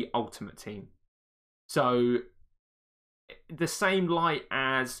solely Ultimate Team? So the same light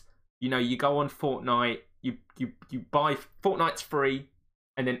as, you know, you go on Fortnite, you buy Fortnite's free,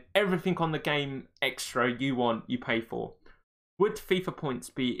 and then everything on the game extra you want, you pay for. Would FIFA points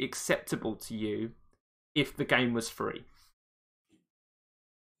be acceptable to you if the game was free?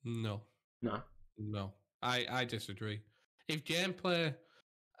 No, No. no. I disagree. If gameplay,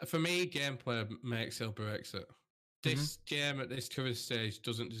 for me, gameplay makes or breaks it. This game at this current stage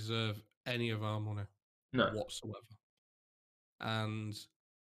doesn't deserve any of our money No. whatsoever. And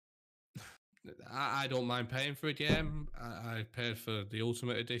I don't mind paying for a game. I paid for the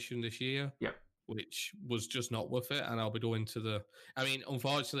Ultimate Edition this year, Yeah. which was just not worth it. And I'll be going to the. I mean,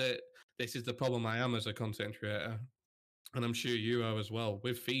 unfortunately, this is the problem I am as a content creator, and I'm sure you are as well.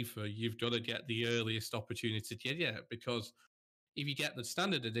 With FIFA, you've got to get the earliest opportunity to get it, because if you get the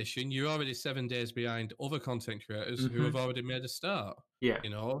standard edition, you're already 7 days behind other content creators who have already made a start. Yeah. You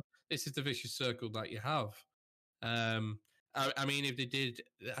know, this is the vicious circle that you have. I mean, if they did,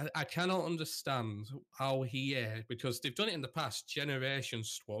 I cannot understand how because they've done it in the past, generation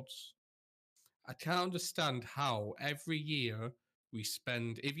squads. I can't understand how every year we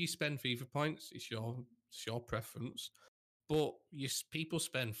spend, if you spend FIFA points, it's your preference. But people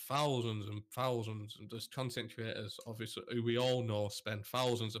spend thousands and thousands, and there's content creators, obviously, who we all know spend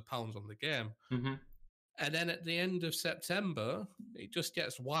thousands of pounds on the game. And then at the end of September, it just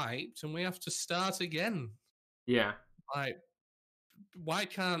gets wiped, and we have to start again. Yeah. Like, why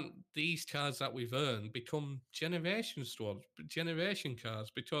can't these cards that we've earned become generation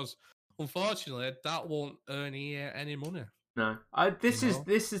cards? Because unfortunately, that won't earn EA any money. No, this is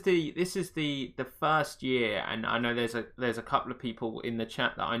the first year, and I know there's a couple of people in the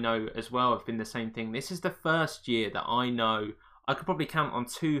chat that I know as well have been the same thing. This is the first year that I know, I could probably count on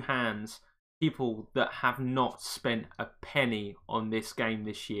two hands, people that have not spent a penny on this game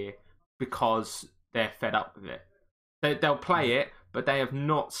this year because they're fed up with it. They'll play it, but they have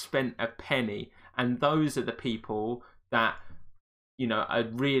not spent a penny, and those are the people that, you know, are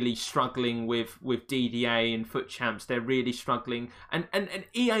really struggling with DDA and Foot Champs. They're really struggling, and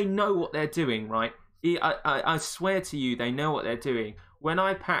EA know what they're doing, right? I swear to you, they know what they're doing. When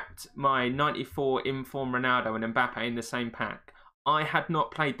I packed my 94 Inform Ronaldo and Mbappe in the same pack, I had not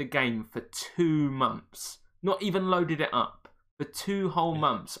played the game for 2 months, not even loaded it up. For 2 whole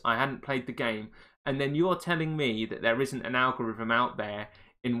months, I hadn't played the game, and then you're telling me that there isn't an algorithm out there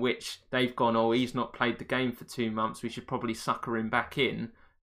in which they've gone, oh, he's not played the game for 2 months, we should probably sucker him back in.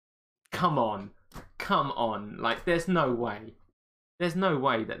 Come on. Like, there's no way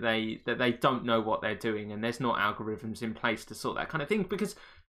that they don't know what they're doing, and there's not algorithms in place to sort that kind of thing. Because,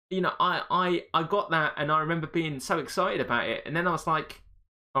 you know, I got that, and I remember being so excited about it, and then I was like,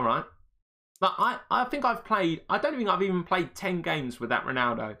 all right. But I think I don't think I've even played 10 games with that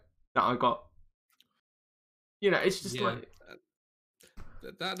Ronaldo that I got. You know, it's just like...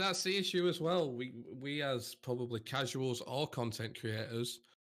 That's the issue as well. We as probably casuals or content creators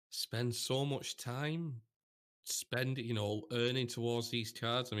spend so much time earning towards these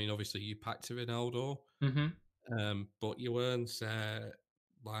cards. I mean, obviously you packed a Ronaldo, but you earn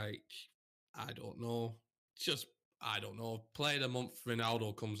like, I don't know, play the month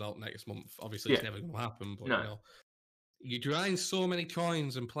Ronaldo comes out next month. Obviously, it's never going to happen, but you know. You grind so many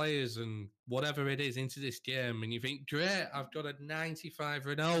coins and players and whatever it is into this game, and you think, great, I've got a 95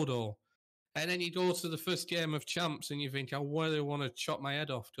 Ronaldo. And then you go to the first game of champs and you think, I really want to chop my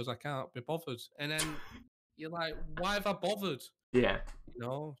head off because I can't be bothered. And then you're like, why have I bothered? Yeah. You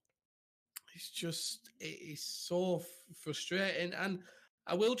know, it is so frustrating. And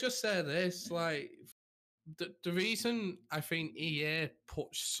I will just say this, like, the reason I think EA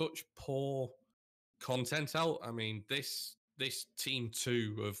puts such poor content out. I mean, this team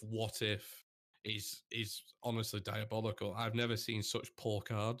 2 of What If is honestly diabolical. I've never seen such poor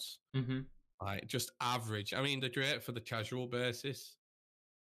cards. Like, just average. I mean, they're great for the casual basis,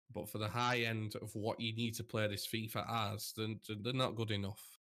 but for the high end of what you need to play this FIFA as, they're not good enough.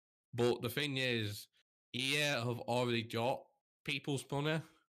 But the thing is, EA have already got people's money.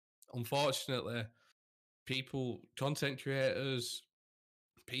 Unfortunately, content creators,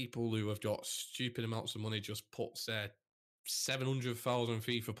 people who have got stupid amounts of money just put, say, 700,000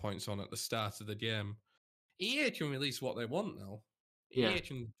 FIFA points on at the start of the game. EA can release what they want now. Yeah. EA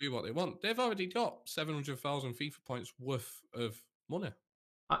can do what they want. They've already got 700,000 FIFA points worth of money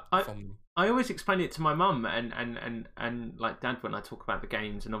I, I from them. I always explain it to my mum and like dad when I talk about the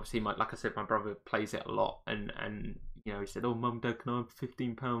games, and obviously like I said, my brother plays it a lot, and he said, "Oh, mum, dad, can I have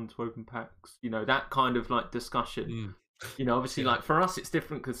 £15 to open packs?" That kind of like discussion. Mm. Obviously, Yeah. like for us, it's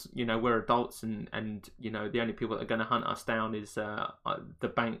different because we're adults, and the only people that are going to hunt us down is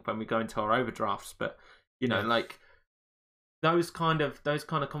the bank when we go into our overdrafts. But Yeah. like those kind of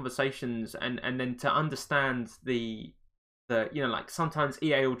conversations, and then to understand the like sometimes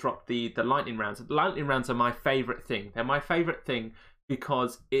EA will drop the lightning rounds. The lightning rounds are my favorite thing. They're my favorite thing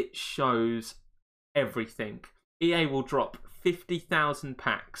because it shows everything. EA will drop 50,000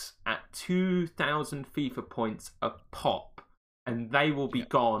 packs at 2,000 FIFA points a pop, and they will be Yeah.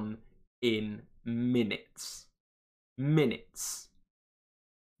 gone in minutes. Minutes.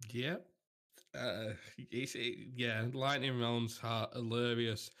 Yeah. Yeah, lightning rounds are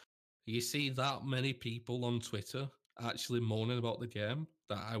hilarious. You see that many people on Twitter actually moaning about the game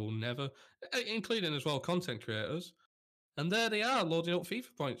that I will never, including as well content creators. And there they are loading up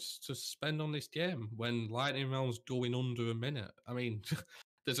FIFA points to spend on this game when lightning rounds go in under a minute. I mean,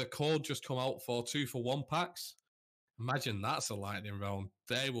 there's a code just come out for 2-for-1 packs. Imagine that's a lightning round.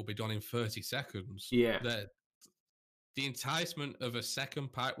 They will be done in 30 seconds. Yeah. The enticement of a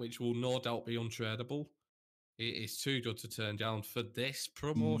second pack, which will no doubt be untradeable, it is too good to turn down for this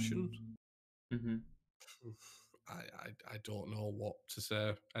promotion. Mm-hmm. I don't know what to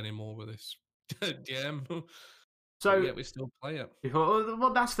say anymore with this game, but So yet we still play it.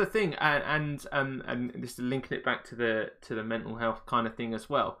 well, that's the thing, and this is linking it back to the mental health kind of thing as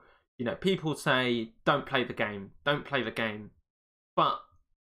well. People say don't play the game, don't play the game, but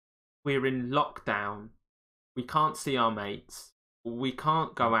we're in lockdown. We can't see our mates. We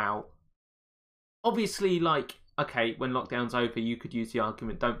can't go out. Obviously, like, okay, when lockdown's over, you could use the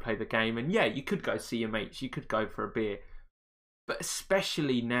argument don't play the game, and yeah, you could go see your mates. You could go for a beer. But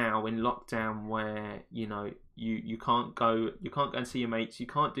especially now in lockdown where you can't go and see your mates, you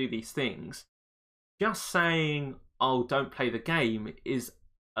can't do these things, just saying, oh, don't play the game is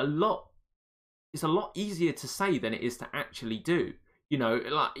a lot easier to say than it is to actually do.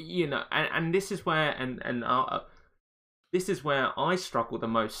 And this is where this is where I struggle the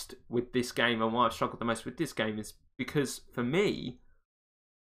most with this game, and why I've struggled the most with this game is because for me,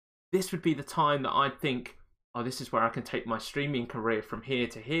 this would be the time that I'd think, oh, this is where I can take my streaming career from here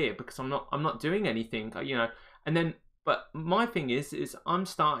to here, because I'm not doing anything, And then, but my thing is I'm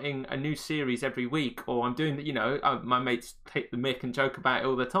starting a new series every week, or I'm doing, my mates take the mick and joke about it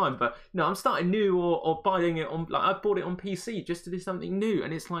all the time, but I'm starting new, or buying it on, like, I've bought it on PC just to do something new,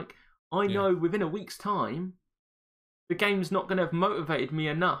 and it's like I know within a week's time, the game's not going to have motivated me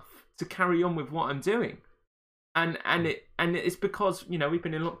enough to carry on with what I'm doing. And it's because we've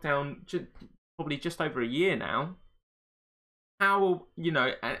been in lockdown probably just over a year now. How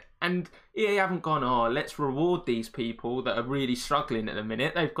and EA haven't gone, oh, let's reward these people that are really struggling at the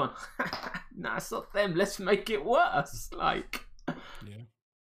minute. They've gone, nah, it's not them. Let's make it worse. Like, yeah,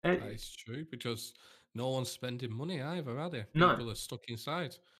 that is true, because no one's spending money either, are they? No. People are stuck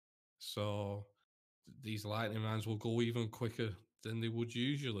inside, so these lightning rounds will go even quicker than they would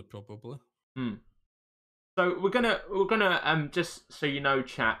usually, probably. So we're gonna just so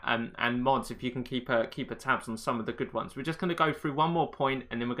chat, and mods, if you can keep a tabs on some of the good ones. We're just gonna go through one more point,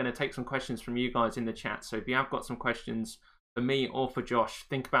 and then we're gonna take some questions from you guys in the chat. So if you have got some questions for me or for Josh,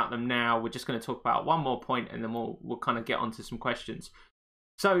 think about them now. We're just gonna talk about one more point, and then we'll kind of get onto some questions.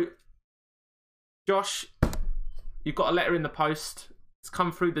 So, Josh, you've got a letter in the post. It's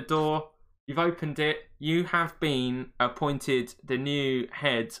come through the door. You've opened it. You have been appointed the new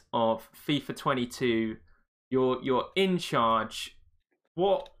head of FIFA 22. You're in charge.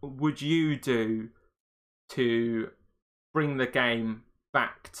 What would you do to bring the game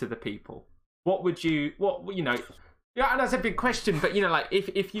back to the people? What would you? Yeah, that's a big question. But like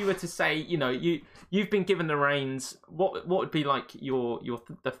if you were to say, you've been given the reins, what would be like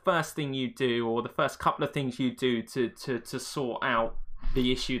the first thing you do, or the first couple of things you do to sort out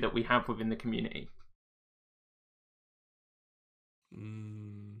the issue that we have within the community?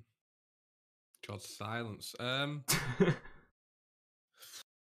 God, silence.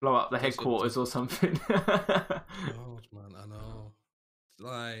 Blow up the headquarters or something. God, man, I know.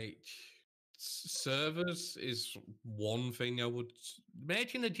 Like, servers is one thing I would,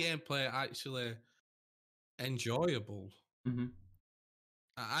 making the gameplay actually enjoyable. Mm-hmm.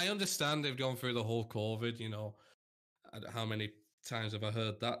 I understand they've gone through the whole COVID. How many times have I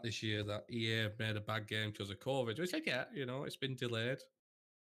heard that this year, that EA have made a bad game because of COVID? Which I get, it's been delayed,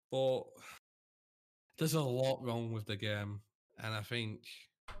 but there's a lot wrong with the game, And I think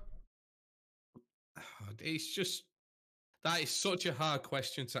it's just that is such a hard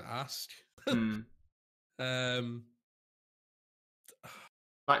question to ask. Mm. um,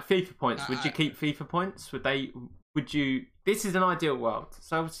 Like FIFA points, would you I, keep FIFA points? Would you? This is an ideal world.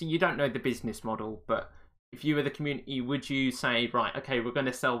 So obviously you don't know the business model, but if you were the community, would you say, right, okay, we're going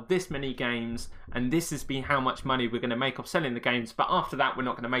to sell this many games, and this has been how much money we're going to make off selling the games, but after that we're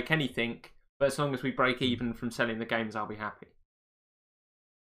not going to make anything. But as long as we break even from selling the games, I'll be happy.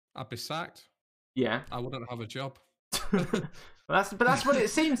 I'd be sacked. Yeah. I wouldn't have a job. But that's what it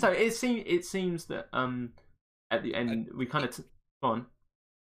seems though. It seems that at the end we kind of go on.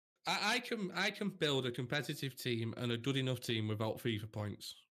 I can build a competitive team and a good enough team without FIFA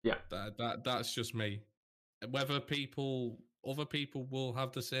points. Yeah. That's just me. Whether other people will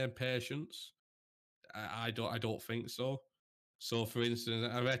have the same patience, I don't think so. So, for instance,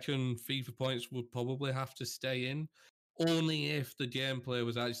 I reckon FIFA points would probably have to stay in, only if the gameplay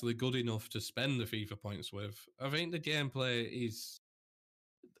was actually good enough to spend the FIFA points with. I think the gameplay is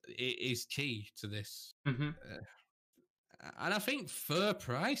key to this, Mm-hmm. and I think fair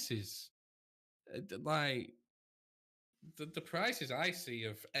prices, like the prices I see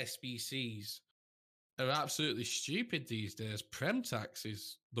of SBCs are absolutely stupid these days. Prem tax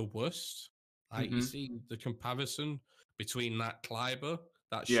is the worst. Like you Mm-hmm. see the comparison between that Kleiber,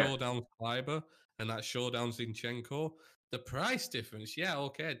 that Yeah. showdown Kleiber, and that showdown Zinchenko. The price difference, yeah,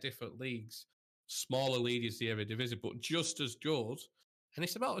 okay, different leagues. Smaller league is the Eredivisie, but just as good. And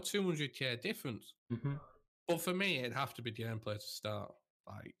it's about a 200k difference. Mm-hmm. But for me, it'd have to be gameplay to start.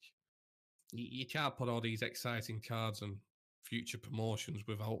 Like you can't put all these exciting cards and future promotions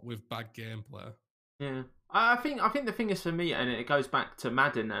with bad gameplay. Yeah, I think the thing is for me, and it goes back to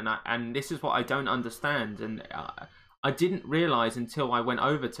Madden, and this is what I don't understand, and I didn't realize until I went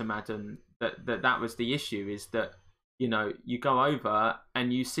over to Madden that was the issue. Is that you go over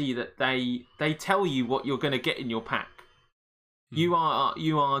and you see that they tell you what you're going to get in your pack. You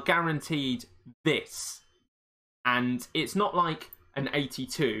are guaranteed this, and it's not like an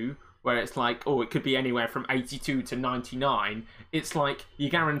 82 where it's like, oh, it could be anywhere from 82 to 99. It's like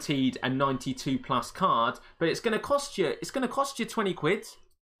you're guaranteed a 92 plus card, but it's going to cost you 20 quid.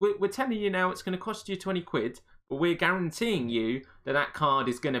 We're telling you now it's going to cost you 20 quid, but we're guaranteeing you that card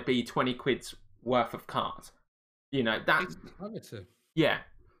is going to be 20 quid's worth of card. That It's primitive. Yeah.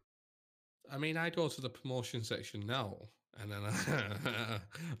 I mean, I go to the promotion section now, and then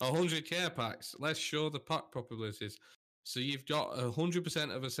 100k packs. Let's show the pack probabilities. So you've got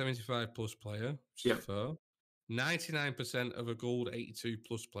 100% of a 75 plus player, which is fair. 99% of a gold 82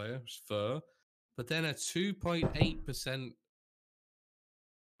 plus player, which is fair. But then a 2.8%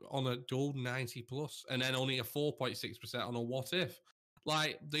 on a gold 90 plus, and then only a 4.6% on a what if.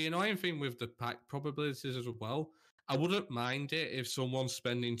 Like the annoying thing with the pack probabilities as well, I wouldn't mind it if someone's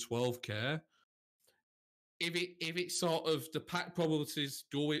spending 12k. If it sort of the pack probabilities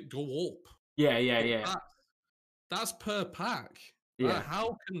go up. Yeah. That's per pack. Yeah.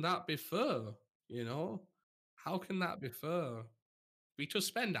 How can that be fair? How can that be fair? We could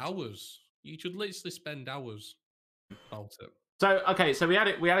spend hours. You could literally spend hours about it. So okay, so we had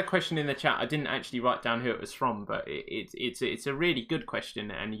a question in the chat. I didn't actually write down who it was from, but it's a really good question,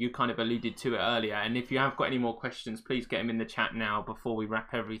 and you kind of alluded to it earlier. And if you have got any more questions, please get them in the chat now before we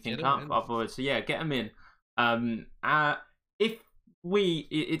wrap everything up. Otherwise, so yeah, get them in.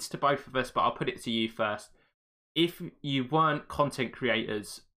 It's to both of us, but I'll put it to you first. If you weren't content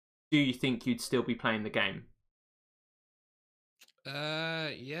creators, do you think you'd still be playing the game?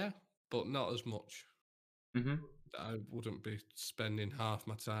 Yeah, but not as much. Mm-hmm. I wouldn't be spending half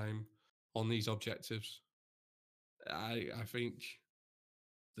my time on these objectives. I think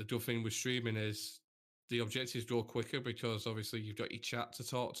the good thing with streaming is the objectives go quicker because obviously you've got your chat to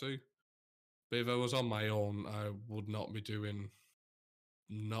talk to. But if I was on my own, I would not be doing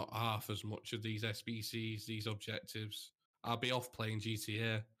not half as much of these SBCs, these objectives. I'll be off playing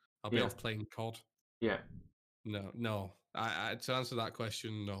GTA. I'll be off playing COD. Yeah. No. I to answer that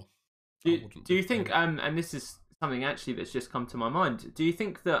question, no. Do you think and this is something actually that's just come to my mind. Do you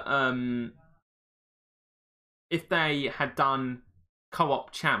think that if they had done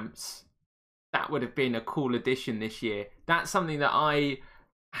co-op champs, that would have been a cool addition this year? That's something that I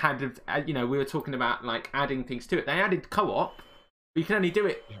had, we were talking about like adding things to it. They added co-op, but you can only do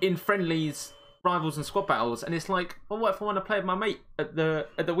it in friendlies, rivals, and squad battles. And it's like, well, what if I want to play with my mate at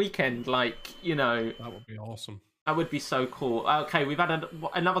the weekend? Like, that would be awesome. That would be so cool. Okay, we've had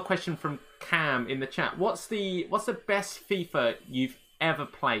another question from Cam in the chat. What's the best FIFA you've ever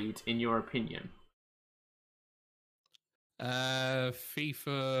played, in your opinion?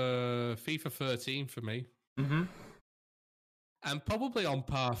 FIFA 13 for me. Mm-hmm. and probably on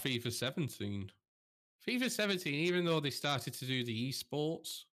par FIFA 17. FIFA 17, even though they started to do the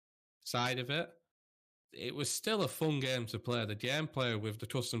esports side of it, it was still a fun game to play. The gameplay with the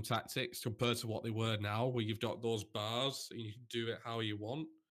custom tactics compared to what they were now, where you've got those bars and you can do it how you want.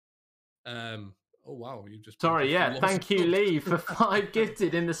 Oh wow, you've just been Sorry, gifted yeah. loads of Thank you, subs. Lee, for 5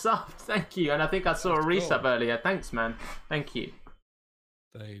 gifted in the sub. Thank you. And I think I saw a Let's resub go. earlier. Thanks, man. Thank you.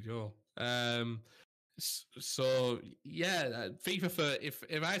 There you go. So yeah, FIFA for if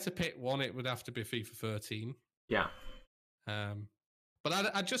I had to pick one, it would have to be FIFA 13. Yeah.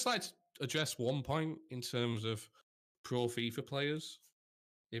 But I'd just like to address one point in terms of pro FIFA players,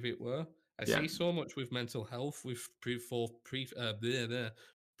 if it were. I Yeah. see so much with mental health with pro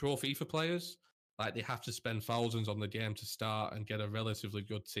FIFA players. Like they have to spend thousands on the game to start and get a relatively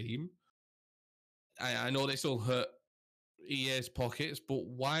good team. I know this will hurt EA's pockets, but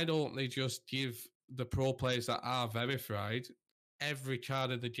why don't they just give the pro players that are verified every card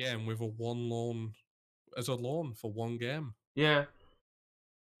of the game with a one loan as a loan for one game? Yeah.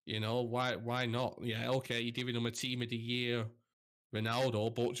 You know, why not? Yeah, okay, you're giving them a team of the year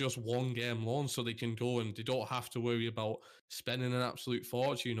Ronaldo, but just one game loan so they can go and they don't have to worry about spending an absolute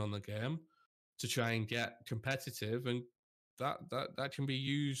fortune on the game to try and get competitive, and that can be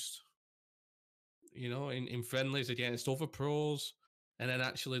used, you know, in friendlies against other pros and then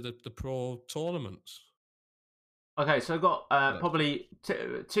actually the pro tournaments. Okay, so I've got probably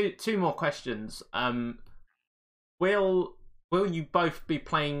two more questions. Will you both be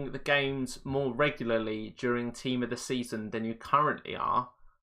playing the games more regularly during Team of the Season than you currently are?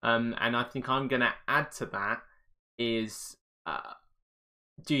 And I think I'm going to add to that is,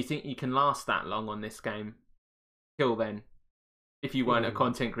 do you think you can last that long on this game till then? If you weren't a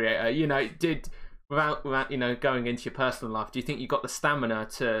content creator, you know, without going into your personal life, do you think you got the stamina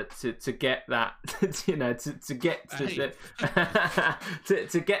to get that, you know, to get to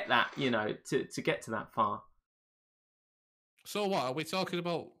get that, you know, to get to that far? So what are we talking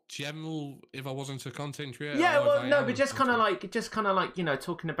about? General? If I wasn't a content creator? Yeah, well, no, but just kind of like, you know,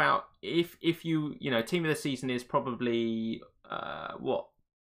 talking about if you know, Team of the Season is probably what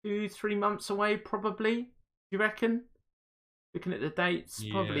 2-3 months away, probably. You reckon? Looking at the dates,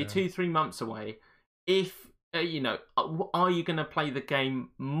 probably 2-3 months away. If you know, are you going to play the game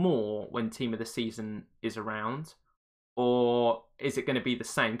more when Team of the Season is around, or is it going to be the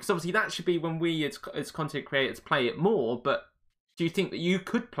same? Because obviously that should be when we as content creators play it more. But do you think that you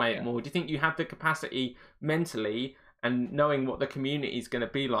could play it more? Do you think you have the capacity mentally and knowing what the community is going to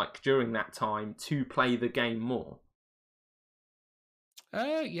be like during that time to play the game more?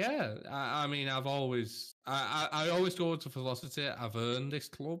 Yeah. I mean, I always go into philosophy. I've earned this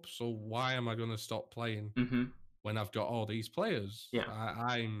club, so why am I going to stop playing when I've got all these players? Yeah.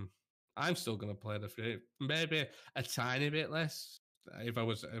 I'm still going to play the free. Maybe a tiny bit less. If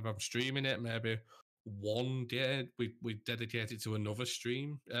I'm streaming it, maybe one day we dedicate it to another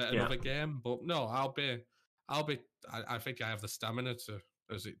stream, another game. But no, I'll be. I think I have the stamina to,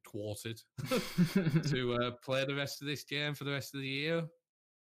 as it quoted, to play the rest of this game for the rest of the year.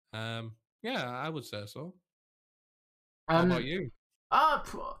 Yeah, I would say so. How about you?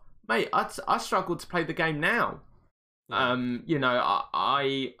 Mate, I struggled to play the game now. Yeah. You know,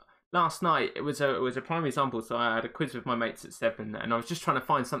 I last night it was a prime example. So I had a quiz with my mates at 7, and I was just trying to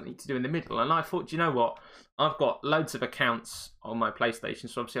find something to do in the middle. And I thought, you know what? I've got loads of accounts on my PlayStation,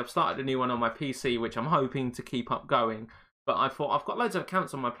 so obviously I've started a new one on my PC, which I'm hoping to keep up going. But I thought I've got loads of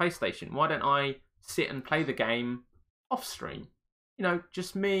accounts on my PlayStation. Why don't I sit and play the game off stream? You know,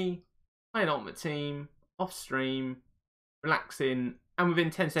 just me playing Ultimate Team off stream, relaxing, and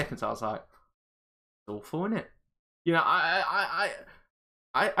within 10 seconds I was like, it's awful, isn't it? You know, I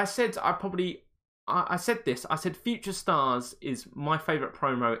said I said this. I said Future Stars is my favourite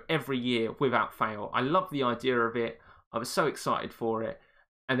promo every year without fail. I love the idea of it. I was so excited for it,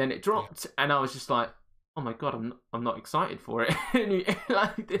 and then it dropped, and I was just like, oh my god, I'm not excited for it.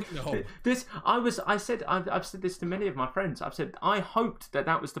 I've said this to many of my friends. I've said I hoped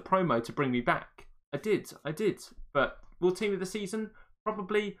that was the promo to bring me back. I did. But will Team of the Season?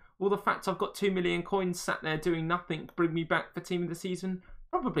 Probably. Will the fact I've got 2 million coins sat there doing nothing bring me back for Team of the Season?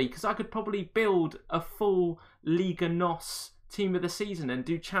 Probably, because I could probably build a full Liga NOS Team of the Season and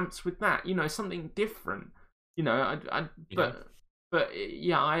do champs with that. You know, something different. You know, but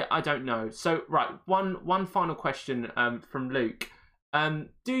yeah, I don't know. So right, one final question from Luke.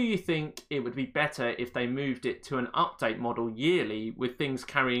 Do you think it would be better if they moved it to an update model yearly with things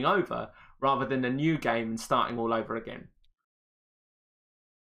carrying over rather than a new game and starting all over again?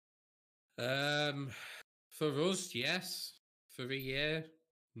 For us, yes. For a year,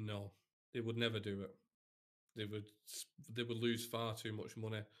 no. They would never do it. they would lose far too much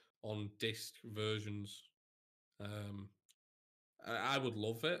money on disc versions. I would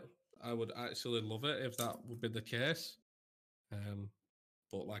love it. I would actually love it if that would be the case.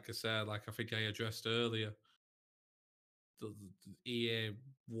 But like I said, like I think I addressed earlier, the EA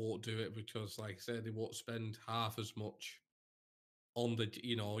won't do it because, like I said, they won't spend half as much on the.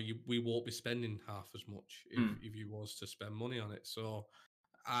 We won't be spending half as much if you was to spend money on it. So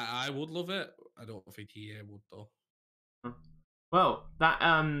I would love it. I don't think EA would though. Well, that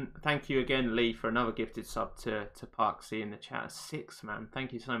thank you again, Lee, for another gifted sub to Parksy in the chat. 6, man.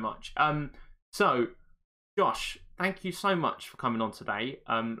 Thank you so much. So Josh, thank you so much for coming on today.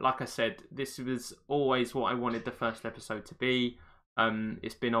 Like I said, this was always what I wanted the first episode to be.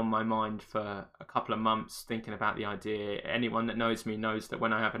 It's been on my mind for a couple of months, thinking about the idea. Anyone that knows me knows that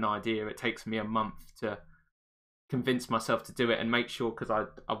when I have an idea, it takes me a month to convince myself to do it and make sure, because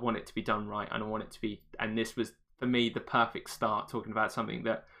I want it to be done right, and I want it to be. And this was, for me, the perfect start, talking about something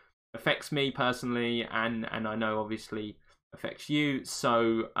that affects me personally, and I know obviously affects you.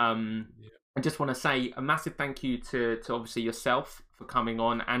 So I just want to say a massive thank you to obviously yourself for coming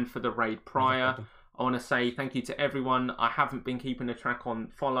on, and for the raid prior. I want to say thank you to everyone. I haven't been keeping a track on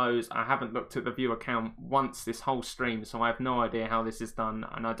follows. I haven't looked at the viewer count once this whole stream, so I have no idea how this is done,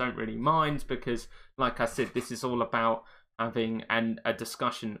 and I don't really mind, because like I said, this is all about having a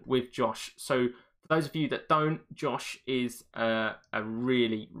discussion with Josh. So for those of you that don't, Josh is a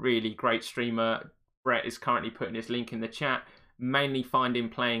really, really great streamer. Brett is currently putting his link in the chat. Mainly find him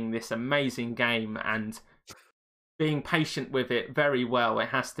playing this amazing game and being patient with it very well, it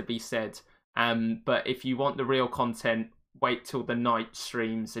has to be said. But if you want the real content, wait till the night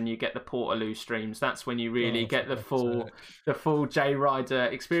streams and you get the Portaloo streams. That's when you really get the full J Rider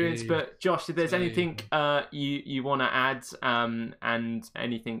experience. But Josh, if there's anything you want to add, and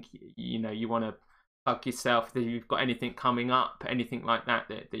anything you want to plug yourself, that you've got anything coming up, anything like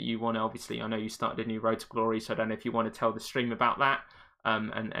that you want to, obviously I know you started a new Road to Glory, so I don't know if you want to tell the stream about that,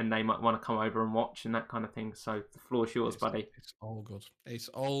 and they might want to come over and watch and that kind of thing. So the floor's yours, buddy. It's all good. It's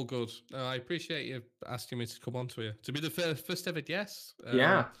all good. I appreciate you asking me to come on to you, to be the first ever guest.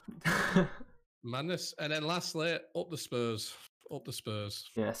 Yeah. Madness. And then lastly, up the Spurs. Up the Spurs.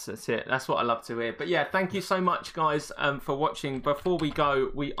 Yes, that's it. That's what I love to hear. But yeah, thank you so much, guys, for watching. Before we go,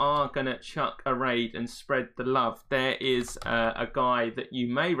 we are going to chuck a raid and spread the love. There is a guy that you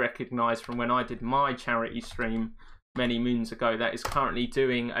may recognise from when I did my charity stream many moons ago that is currently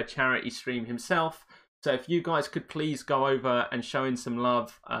doing a charity stream himself. So if you guys could please go over and show him some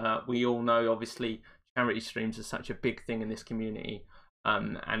love. We all know, obviously, charity streams are such a big thing in this community,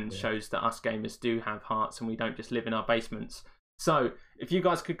 and shows that us gamers do have hearts and we don't just live in our basements. So if you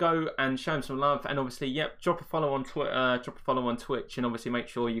guys could go and show him some love, and obviously, drop a follow on Twitter, drop a follow on Twitch, and obviously make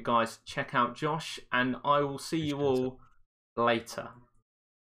sure you guys check out Josh, and I will see you all later.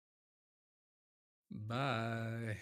 Bye.